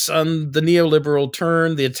cuts on the neoliberal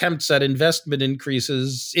turn, the attempts at investment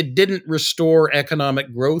increases, it didn't restore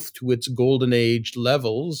economic growth to its golden age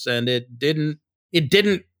levels, and it didn't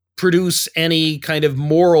produce any kind of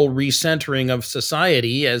moral recentering of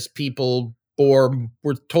society as people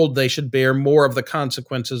were told they should bear more of the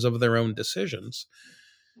consequences of their own decisions.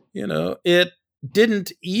 It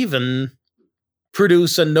didn't even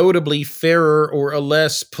produce a notably fairer or a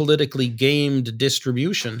less politically gamed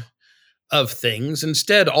distribution of things.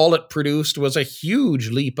 Instead, all it produced was a huge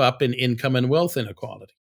leap up in income and wealth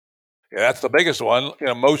inequality. Yeah, that's the biggest one.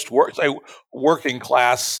 Most working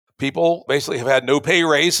class people basically have had no pay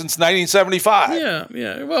raise since 1975.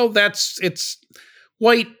 Yeah. Well, it's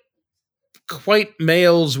white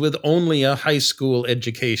males with only a high school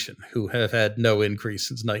education who have had no increase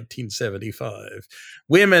since 1975.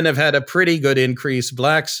 Women have had a pretty good increase.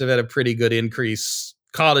 Blacks have had a pretty good increase.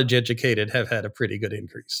 College educated have had a pretty good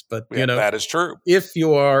increase. But, that is true. If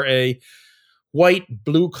you are a white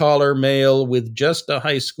blue collar male with just a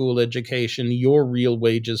high school education, your real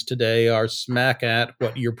wages today are smack at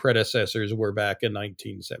what your predecessors were back in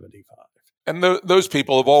 1975. And those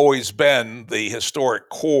people have always been the historic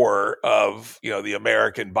core of, the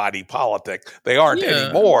American body politic. They aren't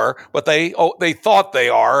anymore, but they thought they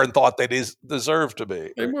are and thought they deserve to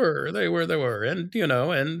be. They were.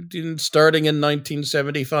 And, starting in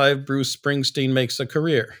 1975, Bruce Springsteen makes a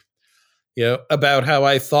career, about how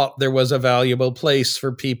I thought there was a valuable place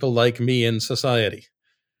for people like me in society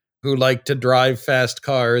who liked to drive fast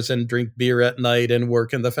cars and drink beer at night and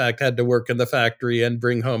had to work in the factory and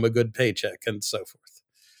bring home a good paycheck and so forth.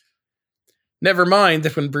 Never mind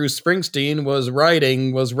that when Bruce Springsteen was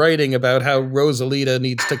writing about how Rosalita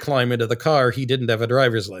needs to climb into the car, he didn't have a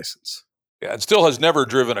driver's license. Yeah, and still has never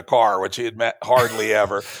driven a car, which he had met hardly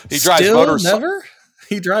ever. He drives motorcycles. Never?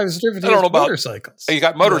 He drives motorcycles. He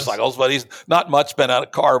got motorcycles, but he's not much been a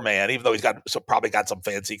car man, even though he's probably got some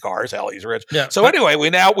fancy cars. Hell, he's rich. Yeah, so anyway, we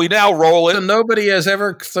now roll in. So nobody has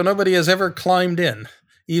ever climbed in,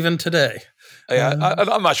 even today. Yeah,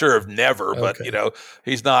 I'm not sure if never, but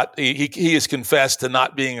he's not. He has confessed to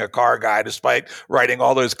not being a car guy, despite writing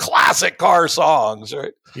all those classic car songs.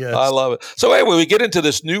 Right? Yes. I love it. So anyway, we get into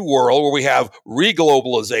this new world where we have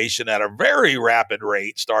reglobalization at a very rapid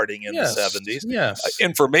rate, starting in the 70s. Yes,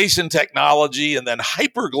 information technology, and then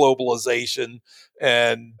hyperglobalization,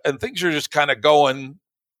 and things are just kind of going.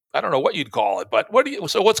 I don't know what you'd call it, but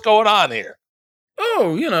what's going on here?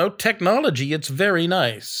 Oh, technology, it's very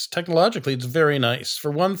nice. Technologically, it's very nice.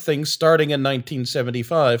 For one thing, starting in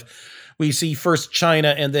 1975, we see first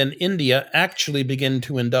China and then India actually begin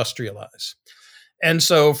to industrialize. And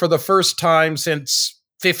so for the first time since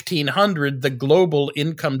 1500, the global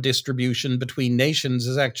income distribution between nations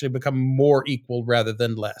has actually become more equal rather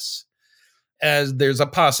than less. As there's a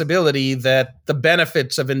possibility that the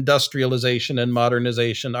benefits of industrialization and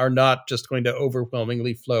modernization are not just going to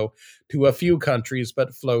overwhelmingly flow to a few countries,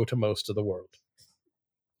 but flow to most of the world.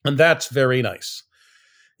 And that's very nice.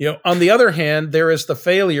 On the other hand, there is the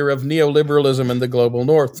failure of neoliberalism in the global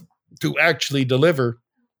north to actually deliver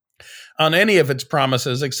on any of its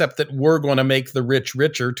promises, except that we're going to make the rich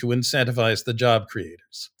richer to incentivize the job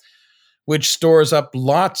creators, which stores up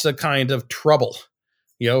lots of kind of trouble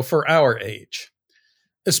for our age,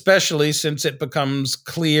 especially since it becomes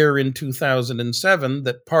clear in 2007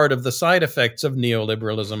 that part of the side effects of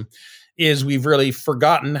neoliberalism is we've really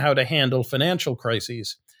forgotten how to handle financial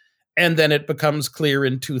crises. And then it becomes clear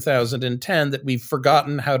in 2010 that we've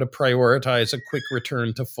forgotten how to prioritize a quick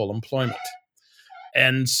return to full employment.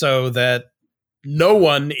 And so that No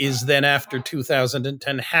one is then after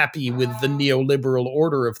 2010 happy with the neoliberal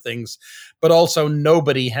order of things, but also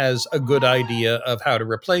nobody has a good idea of how to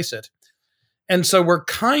replace it. And so we're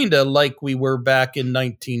kind of like we were back in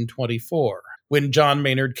 1924 when John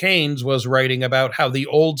Maynard Keynes was writing about how the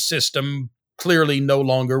old system clearly no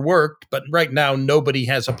longer worked, but right now nobody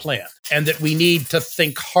has a plan, and that we need to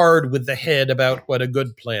think hard with the head about what a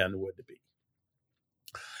good plan would be.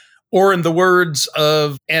 Or in the words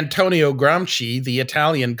of Antonio Gramsci, the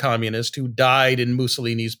Italian communist who died in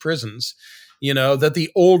Mussolini's prisons, that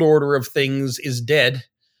the old order of things is dead.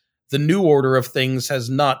 The new order of things has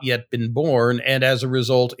not yet been born, and as a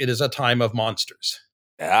result, it is a time of monsters.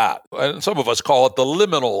 Yeah, and some of us call it the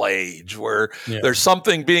liminal age, where there's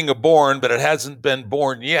something being born, but it hasn't been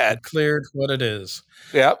born yet. Cleared what it is.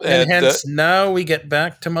 Yeah, and hence now we get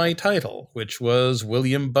back to my title, which was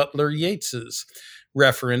William Butler Yeats's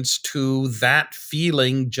reference to that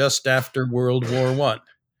feeling just after World War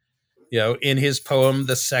I, in his poem,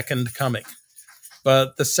 The Second Coming.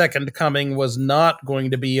 But the second coming was not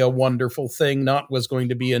going to be a wonderful thing, was going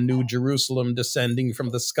to be a new Jerusalem descending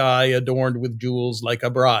from the sky adorned with jewels like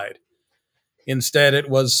a bride. Instead, it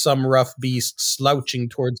was some rough beast slouching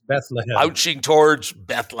towards Bethlehem. Slouching towards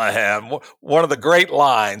Bethlehem. One of the great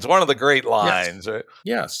lines. Yes.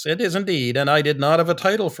 Yes, it is indeed. And I did not have a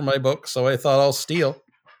title for my book, so I thought I'll steal.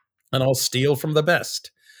 And I'll steal from the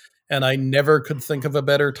best. And I never could think of a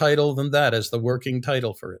better title than that as the working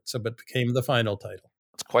title for it. So it became the final title.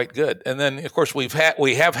 It's quite good. And then, of course, we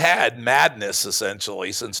have had madness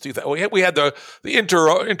essentially since 2000. We had the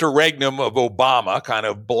interregnum of Obama, kind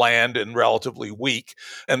of bland and relatively weak,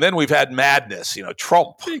 and then we've had madness.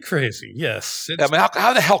 Trump. Pretty crazy, yes.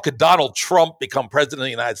 How the hell could Donald Trump become president of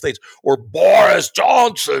the United States, or Boris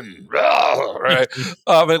Johnson? Right?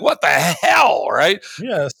 What the hell, right?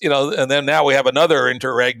 Yes. And then now we have another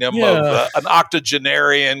interregnum of an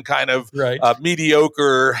octogenarian kind of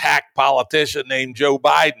mediocre hack politician named Joe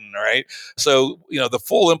Biden, right? So, the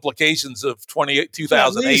full implications of 2008.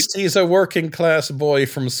 At least he's a working class boy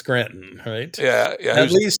from Scranton, right? Yeah.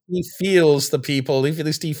 At least he feels the people. At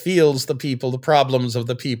least he feels the people, the problems of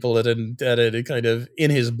the people at a kind of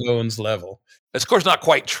in his bones level. It's, of course, not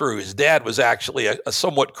quite true. His dad was actually a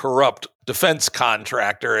somewhat corrupt defense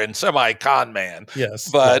contractor and semi-con man. Yes.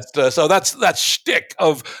 But so that shtick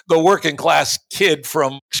of the working class kid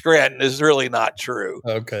from Scranton is really not true.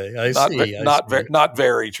 Okay, I see. Not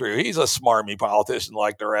very true. He's a smarmy politician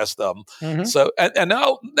like the rest of them. Mm-hmm. So, and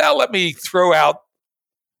now let me throw out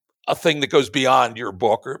a thing that goes beyond your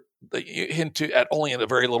book, or that you hint to at only in a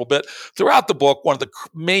very little bit. Throughout the book, one of the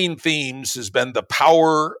main themes has been the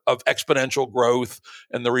power of exponential growth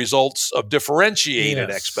and the results of differentiated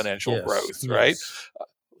exponential growth, right?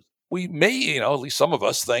 We may, at least some of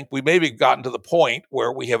us think, we may have gotten to the point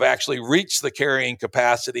where we have actually reached the carrying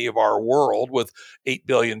capacity of our world with 8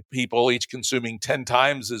 billion people, each consuming 10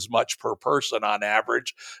 times as much per person on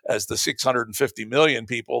average as the 650 million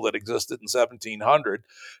people that existed in 1700.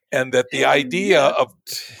 And that the idea of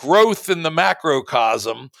growth in the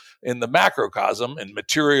macrocosm, in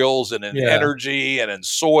materials and in energy and in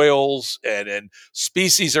soils and in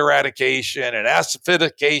species eradication and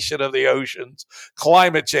acidification of the oceans,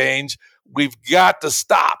 climate change, we've got to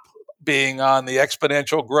stop being on the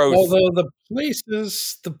exponential growth. Although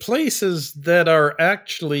the places that are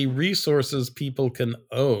actually resources people can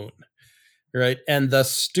own, right, and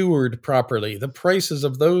thus steward properly, the prices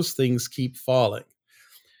of those things keep falling.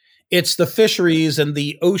 It's the fisheries and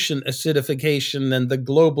the ocean acidification and the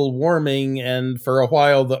global warming and for a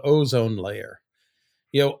while the ozone layer.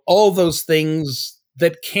 All those things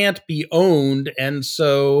that can't be owned. And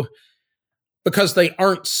so because they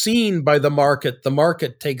aren't seen by the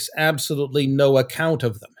market takes absolutely no account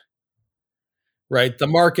of them. Right? The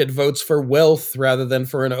market votes for wealth rather than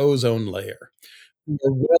for an ozone layer.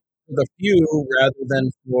 Or wealth for the few rather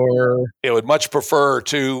than for... It would much prefer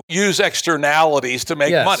to use externalities to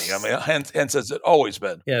make money. Hence as it's always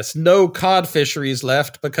been. Yes, no cod fisheries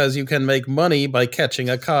left because you can make money by catching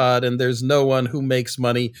a cod, and there's no one who makes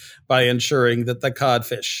money by ensuring that the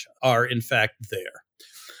codfish are in fact there.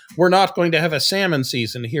 We're not going to have a salmon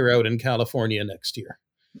season here out in California next year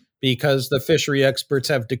because the fishery experts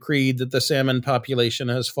have decreed that the salmon population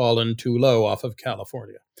has fallen too low off of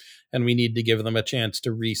California. And we need to give them a chance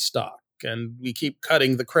to restock. And we keep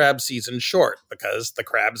cutting the crab season short because the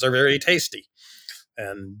crabs are very tasty.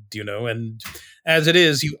 And, and as it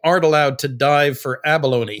is, you aren't allowed to dive for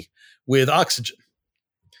abalone with oxygen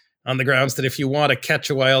on the grounds that if you want to catch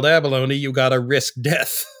a wild abalone, you got to risk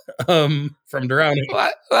death, from drowning.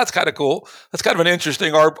 Well, that's kind of cool. That's kind of an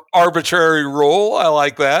interesting arbitrary rule. I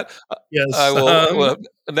like that. Yes. I will.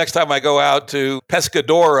 Next time I go out to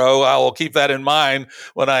Pescadoro, I will keep that in mind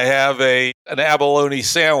when I have an abalone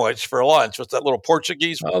sandwich for lunch. What's that little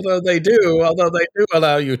Portuguese? Although they do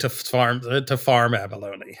allow you to farm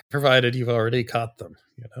abalone, provided you've already caught them.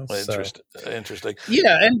 Interesting.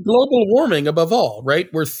 Yeah, and global warming above all, right?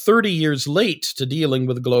 We're 30 years late to dealing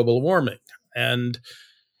with global warming, and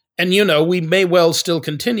we may well still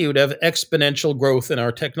continue to have exponential growth in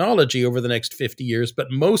our technology over the next 50 years,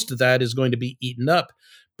 but most of that is going to be eaten up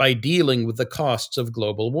by dealing with the costs of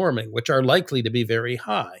global warming, which are likely to be very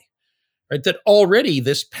high. Right? That already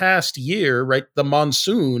this past year, right,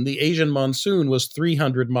 the Asian monsoon was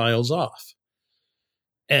 300 miles off.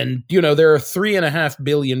 And, there are 3.5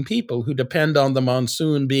 billion people who depend on the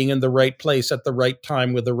monsoon being in the right place at the right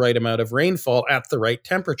time with the right amount of rainfall at the right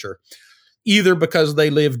temperature, either because they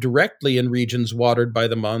live directly in regions watered by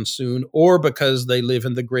the monsoon or because they live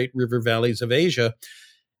in the great river valleys of Asia.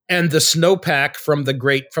 And the snowpack from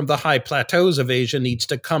the high plateaus of Asia needs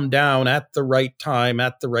to come down at the right time,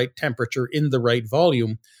 at the right temperature, in the right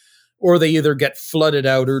volume, or they either get flooded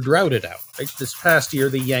out or droughted out. Right? This past year,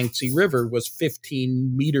 the Yangtze River was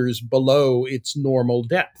 15 meters below its normal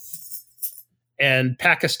depth. And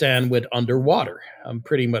Pakistan went underwater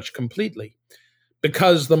pretty much completely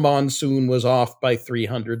because the monsoon was off by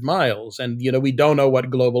 300 miles. And, we don't know what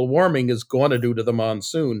global warming is going to do to the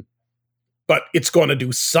monsoon, but it's going to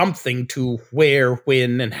do something to where,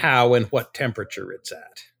 when, and how, and what temperature it's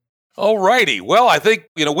at. All righty. Well, I think,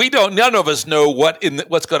 none of us know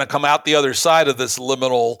what's going to come out the other side of this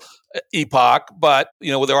liminal epoch, but,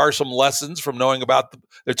 there are some lessons from knowing about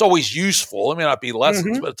it's always useful. It may not be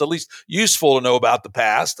lessons, but it's at least useful to know about the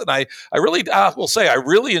past. And I will say, I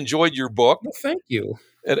really enjoyed your book. Well, thank you.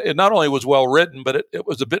 It not only was well written, but it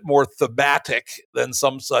was a bit more thematic than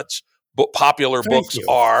some such popular books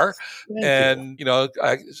are. And,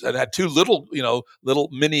 I had two little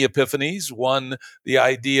mini epiphanies. One, the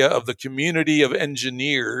idea of the community of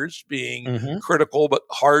engineers being critical but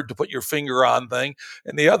hard to put your finger on thing.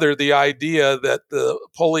 And the other, the idea that the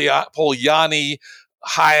Polanyi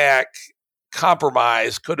Hayek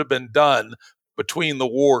compromise could have been done between the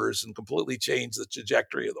wars and completely change the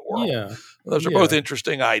trajectory of the world. Yeah. Those are both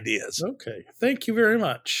interesting ideas. Okay. Thank you very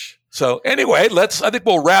much. So anyway, I think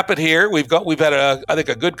we'll wrap it here. We've had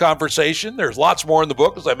a good conversation. There's lots more in the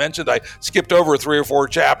book. As I mentioned, I skipped over 3 or 4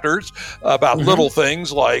 chapters about little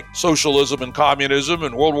things like socialism and communism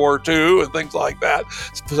and World War II and things like that.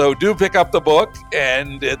 So do pick up the book,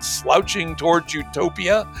 and it's Slouching Towards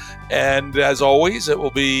Utopia. And as always, it will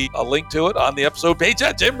be a link to it on the episode page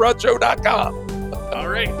at JimRuttShow.com. All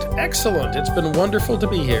right. Excellent. It's been wonderful to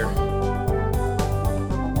be here.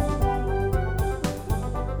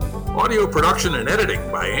 Audio production and editing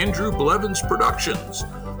by Andrew Blevins Productions.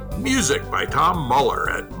 Music by Tom Muller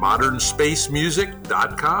at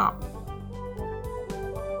modernspacemusic.com.